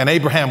horns. And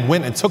Abraham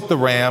went and took the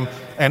ram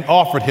and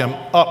offered him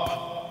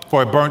up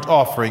for a burnt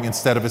offering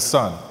instead of his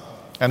son.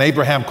 And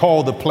Abraham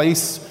called the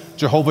place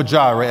Jehovah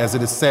Jireh, as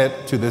it is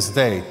said to this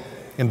day,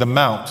 in the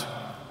mount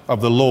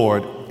of the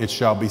Lord it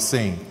shall be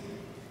seen.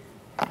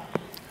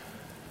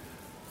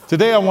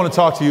 Today I want to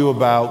talk to you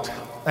about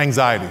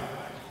anxiety.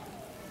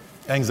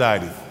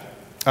 Anxiety.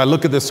 I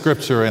look at this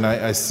scripture and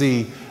I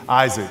see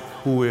Isaac,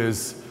 who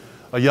is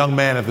a young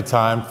man at the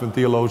time. From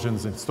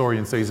theologians and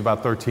historians say he's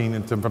about 13,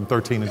 and from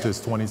 13 into his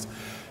 20s.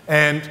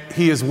 And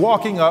he is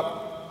walking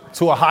up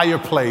to a higher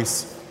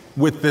place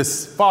with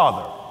this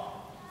father,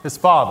 his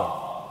father,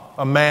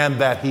 a man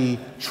that he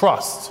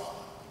trusts,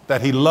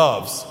 that he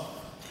loves,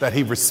 that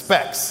he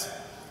respects.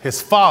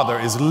 His father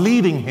is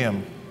leading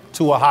him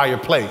to a higher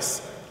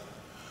place.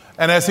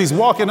 And as he's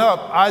walking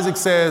up, Isaac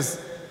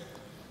says,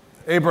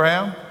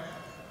 Abraham,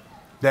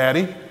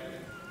 Daddy,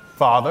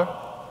 Father,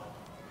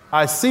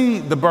 I see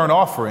the burnt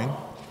offering.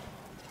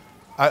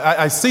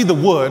 I see the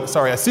wood.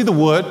 I see the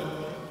wood.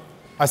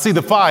 I see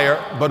the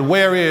fire, but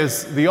where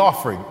is the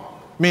offering?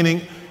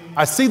 Meaning,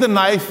 I see the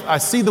knife, I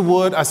see the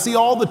wood, I see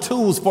all the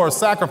tools for a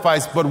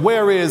sacrifice, but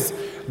where is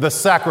the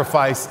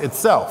sacrifice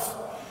itself?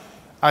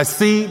 I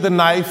see the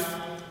knife,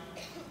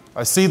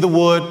 I see the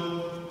wood,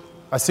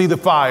 I see the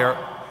fire,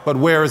 but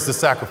where is the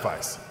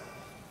sacrifice?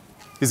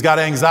 He's got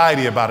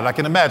anxiety about it. I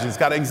can imagine he's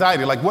got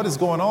anxiety. Like, what is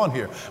going on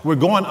here? We're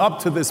going up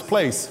to this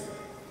place,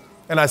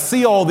 and I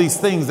see all these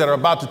things that are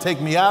about to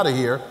take me out of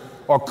here,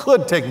 or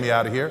could take me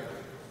out of here,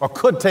 or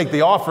could take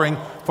the offering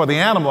for the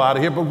animal out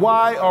of here, but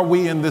why are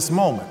we in this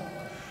moment?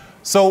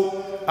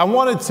 So I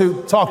wanted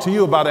to talk to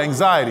you about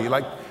anxiety.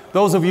 Like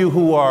those of you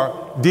who are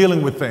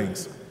dealing with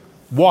things,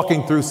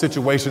 walking through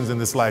situations in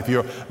this life,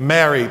 you're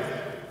married,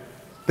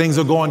 things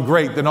are going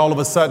great, then all of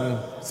a sudden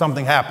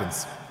something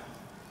happens.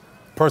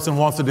 Person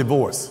wants a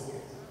divorce.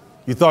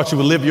 You thought you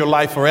would live your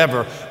life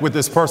forever with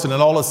this person,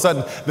 and all of a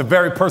sudden the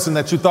very person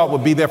that you thought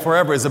would be there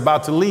forever is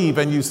about to leave,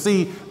 and you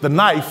see the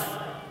knife,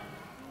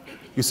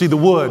 you see the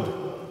wood,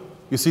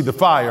 you see the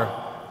fire,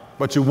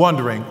 but you're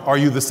wondering, are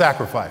you the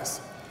sacrifice?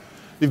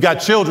 You've got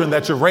children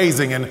that you're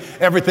raising, and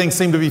everything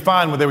seemed to be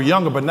fine when they were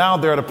younger, but now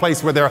they're at a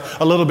place where they're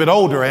a little bit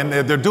older, and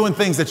they're doing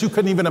things that you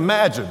couldn't even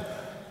imagine,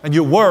 and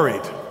you're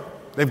worried.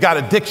 They've got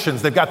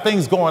addictions, they've got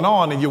things going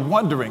on, and you're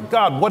wondering,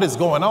 God, what is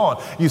going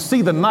on? You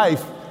see the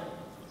knife,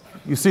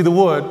 you see the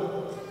wood,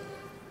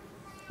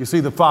 you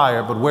see the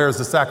fire, but where is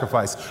the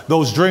sacrifice?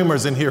 Those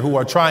dreamers in here who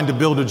are trying to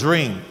build a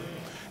dream,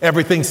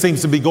 everything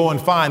seems to be going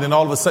fine, and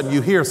all of a sudden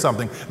you hear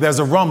something. There's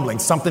a rumbling.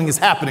 Something is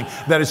happening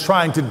that is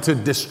trying to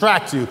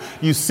distract you.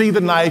 You see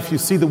the knife, you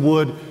see the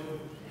wood,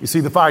 you see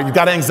the fire. You've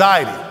got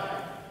anxiety.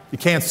 You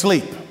can't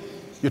sleep.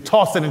 You're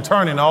tossing and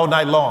turning all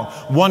night long,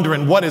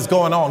 wondering what is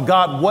going on.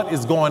 God, what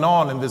is going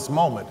on in this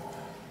moment?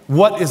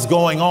 What is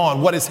going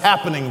on? What is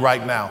happening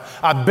right now?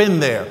 I've been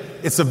there.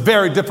 It's a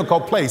very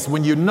difficult place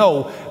when you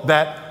know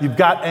that you've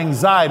got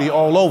anxiety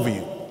all over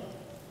you.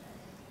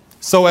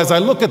 So as I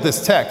look at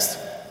this text,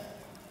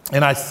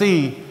 and I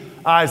see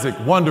Isaac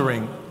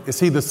wondering, is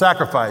he the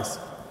sacrifice?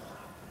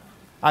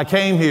 I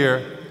came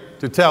here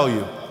to tell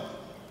you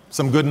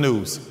some good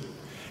news.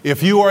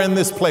 If you are in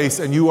this place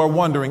and you are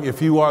wondering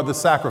if you are the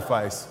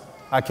sacrifice,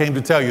 I came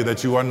to tell you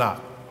that you are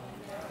not.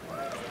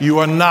 You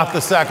are not the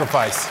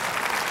sacrifice.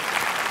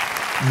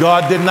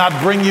 God did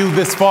not bring you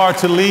this far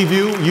to leave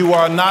you. You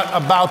are not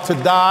about to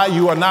die.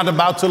 You are not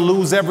about to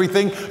lose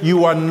everything.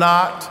 You are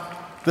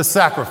not the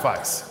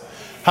sacrifice.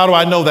 How do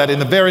I know that? In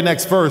the very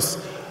next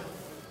verse,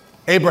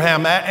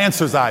 Abraham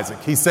answers Isaac.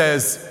 He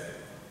says,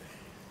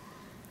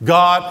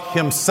 God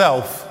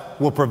himself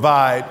will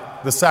provide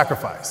the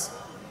sacrifice.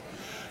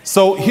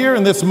 So here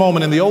in this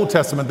moment in the Old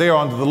Testament, they are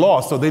under the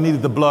law, so they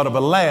needed the blood of a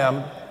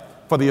lamb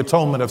for the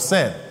atonement of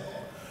sin.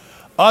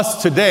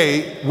 Us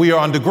today, we are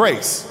under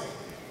grace.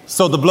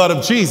 So the blood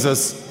of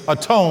Jesus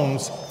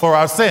atones for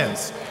our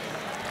sins.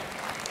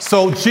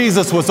 So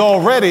Jesus was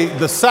already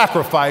the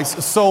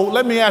sacrifice. So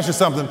let me ask you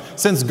something.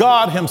 Since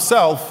God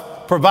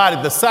himself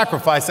provided the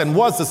sacrifice and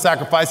was the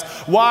sacrifice,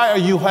 why are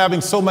you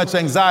having so much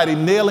anxiety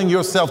nailing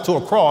yourself to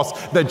a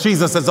cross that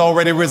Jesus has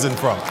already risen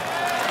from?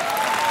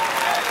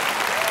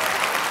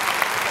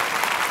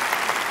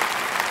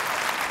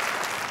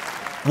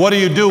 What do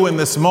you do in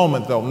this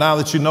moment, though? Now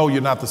that you know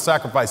you're not the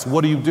sacrifice,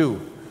 what do you do?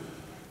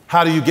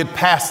 How do you get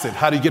past it?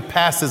 How do you get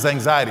past this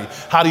anxiety?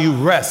 How do you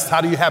rest?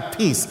 How do you have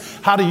peace?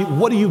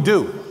 What do you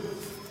do?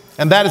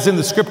 And that is in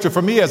the scripture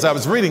for me as I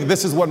was reading.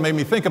 This is what made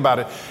me think about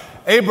it.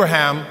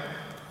 Abraham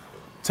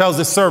tells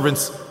his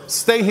servants,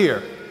 stay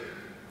here,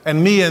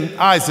 and me and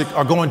Isaac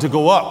are going to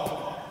go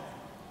up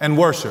and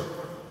worship.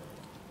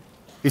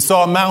 He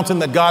saw a mountain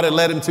that God had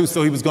led him to,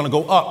 so he was going to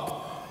go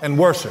up and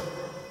worship.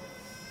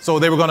 So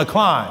they were going to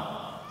climb.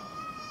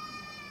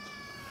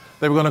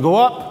 They were going to go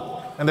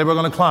up, and they were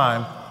going to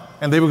climb,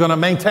 and they were going to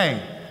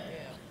maintain.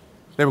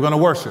 They were going to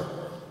worship,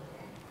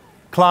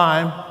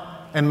 climb,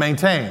 and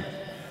maintain.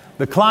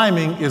 The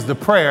climbing is the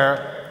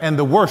prayer, and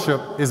the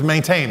worship is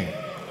maintaining.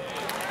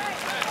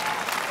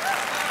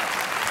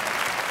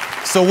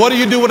 So what do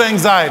you do with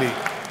anxiety?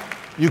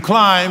 You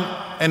climb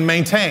and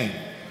maintain.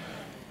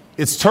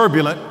 It's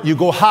turbulent. You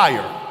go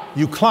higher.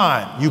 You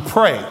climb. You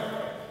pray.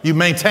 You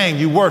maintain.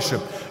 You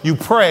worship. You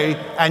pray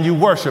and you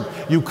worship.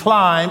 You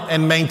climb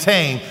and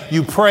maintain.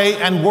 You pray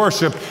and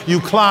worship. You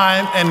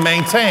climb and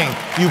maintain.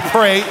 You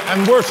pray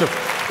and worship.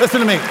 Listen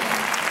to me.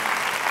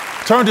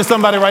 Turn to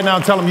somebody right now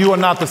and tell them you are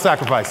not the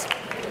sacrifice.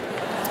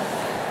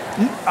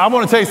 I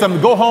want to tell you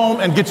something. Go home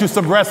and get you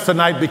some rest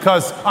tonight,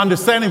 because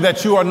understanding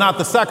that you are not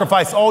the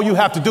sacrifice, all you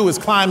have to do is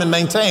climb and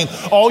maintain.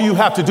 All you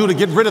have to do to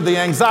get rid of the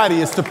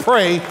anxiety is to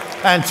pray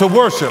and to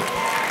worship.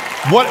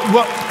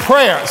 What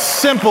prayer?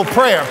 Simple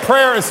prayer.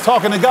 Prayer is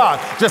talking to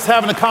God, just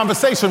having a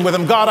conversation with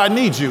him. God, I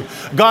need you.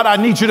 God, I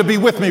need you to be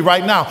with me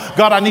right now.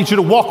 God, I need you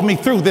to walk me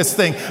through this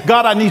thing.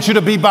 God, I need you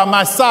to be by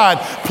my side.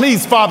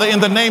 Please, Father, in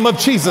the name of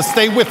Jesus,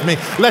 stay with me.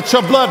 Let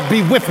your blood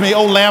be with me,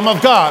 O Lamb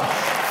of God.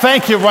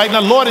 Thank you right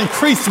now. Lord,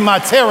 increase my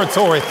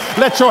territory.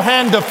 Let your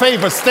hand of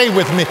favor stay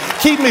with me.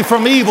 Keep me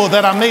from evil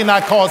that I may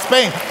not cause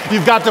pain.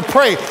 You've got to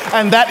pray,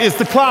 and that is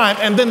the climb.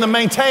 And then the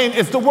maintain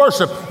is the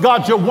worship.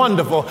 God, you're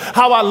wonderful.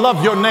 How I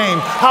love your name.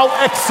 How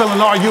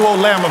excellent are you, O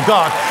Lamb of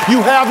God.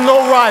 You have no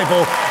rival.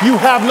 You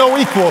have no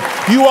equal.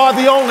 You are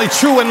the only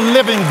true and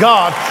living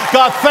God.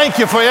 God, thank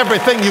you for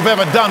everything you've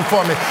ever done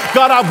for me.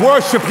 God, I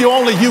worship you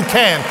only you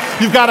can.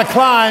 You've got to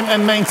climb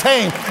and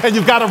maintain, and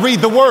you've got to read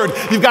the word.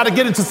 You've got to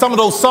get into some of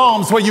those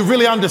Psalms where you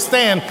really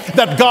understand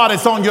that God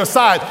is on your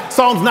side.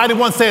 Psalms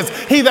 91 says,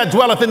 he that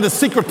dwelleth in the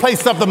secret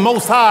place of the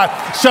Most High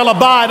shall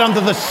abide under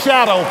the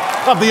shadow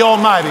of the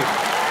Almighty.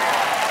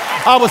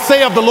 I will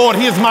say of the Lord,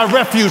 he is my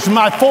refuge,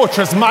 my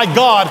fortress, my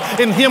God.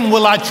 In him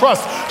will I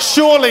trust.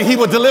 Surely he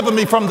will deliver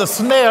me from the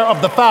snare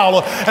of the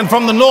fowler and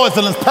from the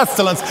noisome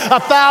pestilence.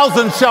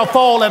 1,000 shall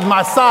fall at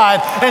my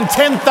side and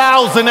 10,000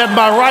 at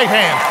my right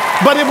hand,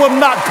 but it will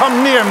not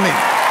come near me.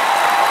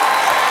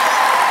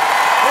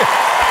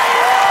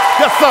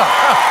 Yes,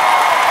 sir.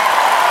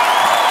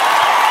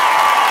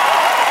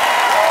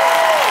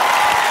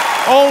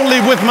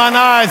 Only with mine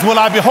eyes will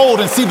I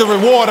behold and see the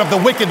reward of the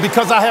wicked,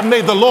 because I have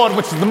made the Lord,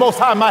 which is the Most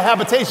High, my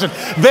habitation.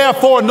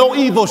 Therefore no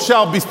evil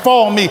shall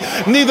befall me,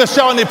 neither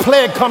shall any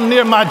plague come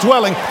near my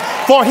dwelling.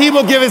 For he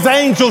will give his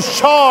angels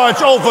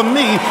charge over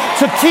me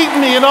to keep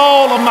me in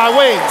all of my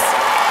ways.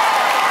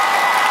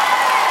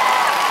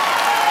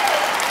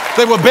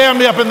 They will bear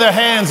me up in their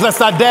hands, lest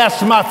I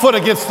dash my foot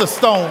against the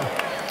stone.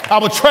 I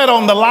will tread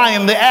on the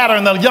lion, the adder,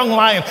 and the young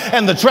lion,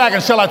 and the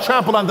dragon shall I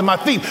trample under my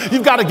feet.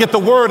 You've got to get the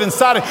word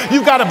inside it.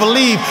 You've got to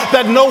believe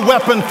that no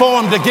weapon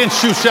formed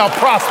against you shall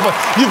prosper.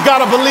 You've got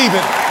to believe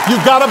it.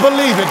 You've got to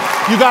believe it.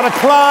 You've got to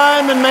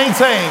climb and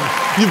maintain.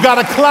 You've got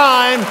to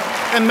climb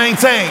and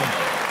maintain.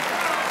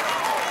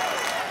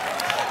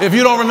 If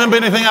you don't remember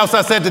anything else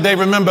I said today,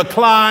 remember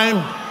climb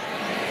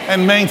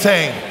and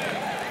maintain.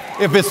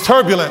 If it's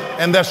turbulent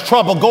and there's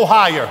trouble, go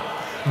higher.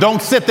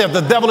 Don't sit there.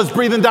 The devil is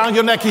breathing down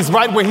your neck. He's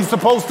right where he's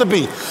supposed to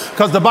be.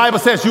 Because the Bible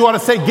says you ought to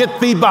say, get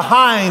thee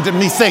behind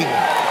me, Satan.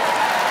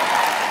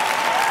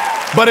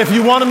 But if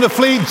you want him to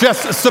flee,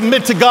 just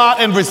submit to God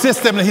and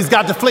resist him, and he's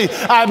got to flee.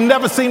 I've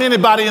never seen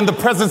anybody in the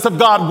presence of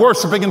God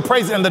worshiping and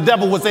praising, and the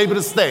devil was able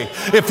to stay.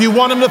 If you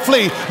want him to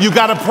flee, you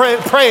got to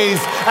praise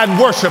and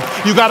worship.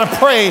 You got to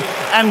pray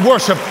and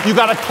worship. You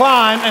got to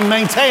climb and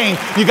maintain.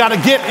 You got to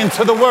get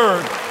into the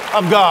word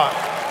of God.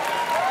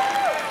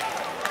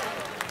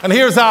 And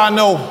here's how I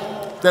know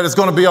that it's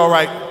going to be all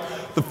right.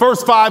 The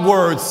first 5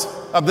 words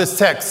of this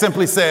text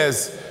simply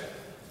says,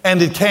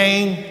 and it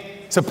came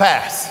to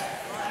pass,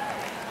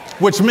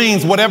 which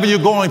means whatever you're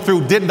going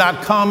through did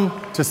not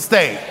come to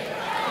stay.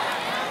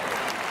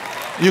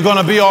 You're going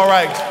to be all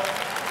right.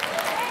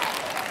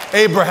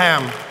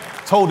 Abraham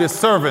told his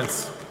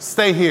servants,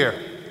 stay here.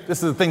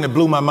 This is the thing that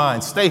blew my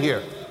mind. Stay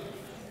here.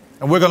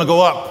 And we're going to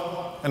go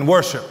up and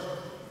worship.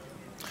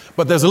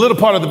 But there's a little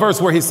part of the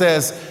verse where he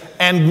says,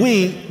 and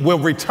we will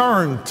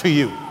return to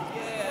you.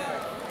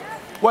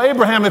 Well,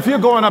 Abraham, if you're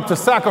going up to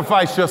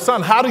sacrifice your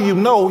son, how do you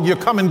know you're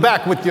coming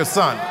back with your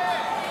son?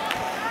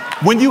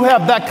 When you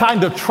have that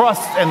kind of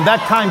trust and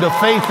that kind of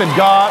faith in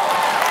God,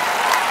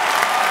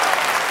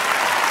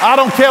 I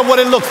don't care what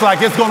it looks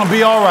like, it's going to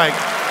be all right.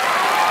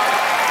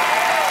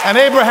 And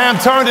Abraham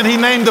turned and he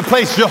named the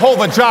place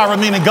Jehovah Jireh,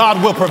 meaning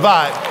God will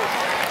provide.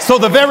 So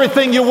the very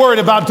thing you're worried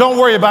about, don't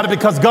worry about it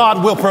because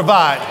God will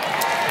provide.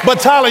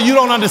 But Tyler, you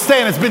don't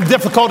understand. It's been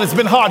difficult. It's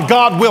been hard.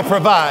 God will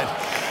provide.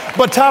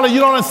 But Tyler, you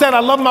don't understand. I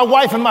love my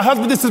wife and my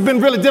husband. This has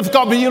been really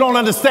difficult, but you don't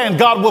understand.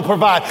 God will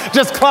provide.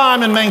 Just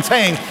climb and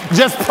maintain.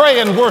 Just pray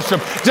and worship.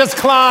 Just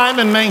climb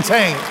and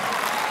maintain.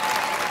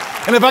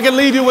 And if I can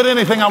leave you with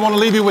anything, I want to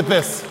leave you with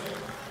this.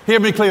 Hear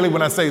me clearly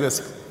when I say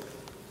this.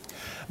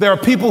 There are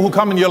people who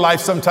come in your life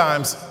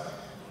sometimes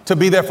to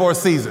be there for a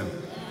season.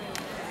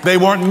 They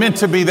weren't meant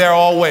to be there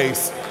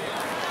always.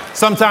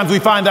 Sometimes we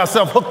find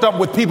ourselves hooked up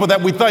with people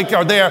that we think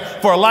are there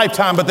for a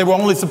lifetime, but they were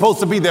only supposed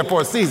to be there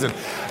for a season.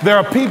 There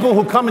are people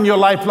who come in your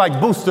life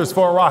like boosters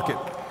for a rocket.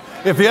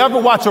 If you ever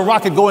watch a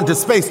rocket go into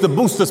space, the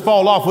boosters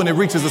fall off when it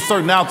reaches a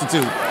certain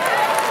altitude.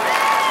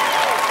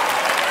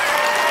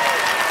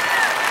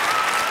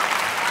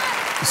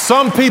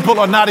 Some people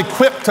are not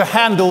equipped to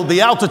handle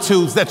the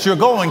altitudes that you're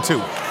going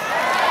to.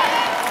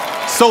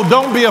 So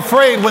don't be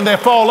afraid when they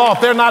fall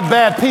off. They're not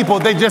bad people.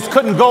 They just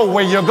couldn't go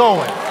where you're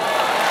going.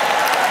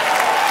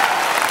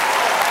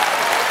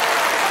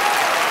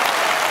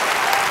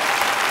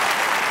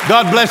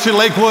 God bless you,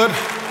 Lakewood.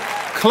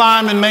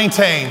 Climb and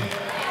maintain.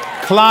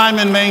 Climb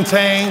and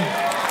maintain.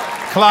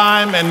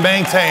 Climb and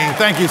maintain.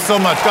 Thank you so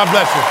much. God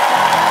bless you.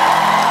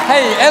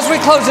 Hey, as we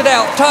close it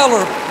out,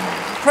 Tyler,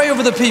 pray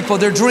over the people,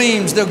 their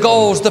dreams, their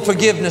goals, the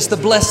forgiveness, the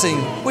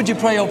blessing. Would you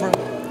pray over it?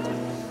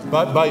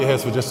 Bow your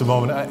heads for just a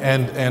moment.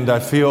 And I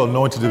feel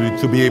anointed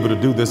to be able to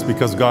do this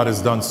because God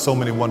has done so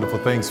many wonderful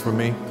things for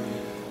me.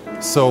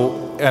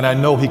 So, and I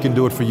know he can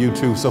do it for you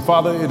too. So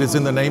Father, it is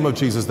in the name of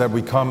Jesus that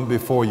we come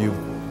before you.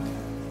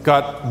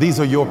 God, these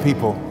are your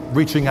people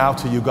reaching out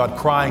to you, God,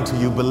 crying to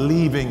you,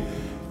 believing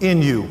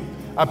in you.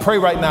 I pray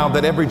right now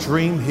that every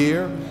dream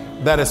here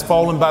that has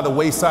fallen by the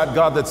wayside,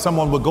 God, that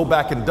someone will go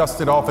back and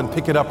dust it off and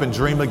pick it up and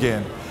dream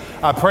again.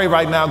 I pray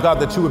right now, God,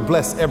 that you would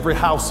bless every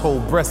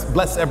household,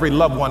 bless every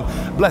loved one,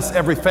 bless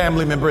every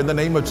family member in the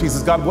name of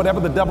Jesus. God, whatever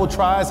the devil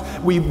tries,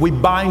 we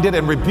bind it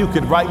and rebuke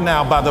it right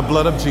now by the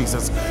blood of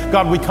Jesus.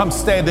 God, we come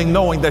standing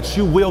knowing that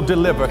you will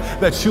deliver,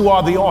 that you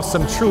are the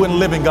awesome, true, and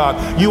living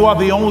God. You are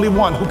the only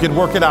one who can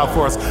work it out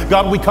for us.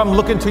 God, we come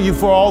looking to you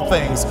for all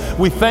things.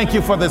 We thank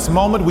you for this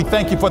moment. We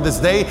thank you for this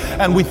day.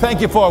 And we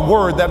thank you for a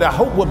word that I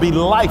hope will be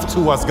life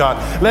to us,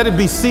 God. Let it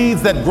be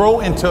seeds that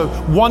grow into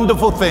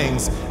wonderful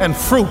things and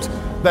fruit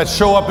that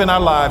show up in our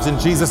lives. In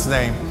Jesus'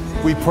 name,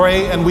 we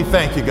pray and we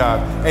thank you, God.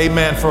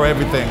 Amen for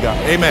everything, God.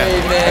 Amen.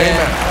 Amen.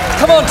 Amen.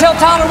 Come on, tell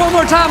Tyler one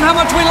more time how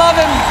much we love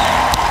him.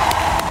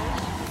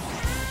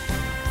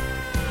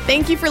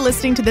 Thank you for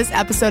listening to this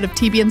episode of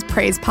TBN's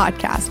Praise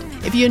Podcast.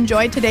 If you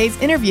enjoyed today's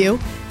interview,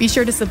 be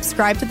sure to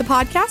subscribe to the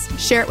podcast,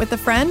 share it with a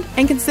friend,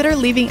 and consider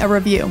leaving a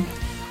review.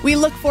 We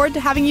look forward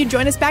to having you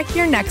join us back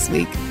here next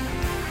week.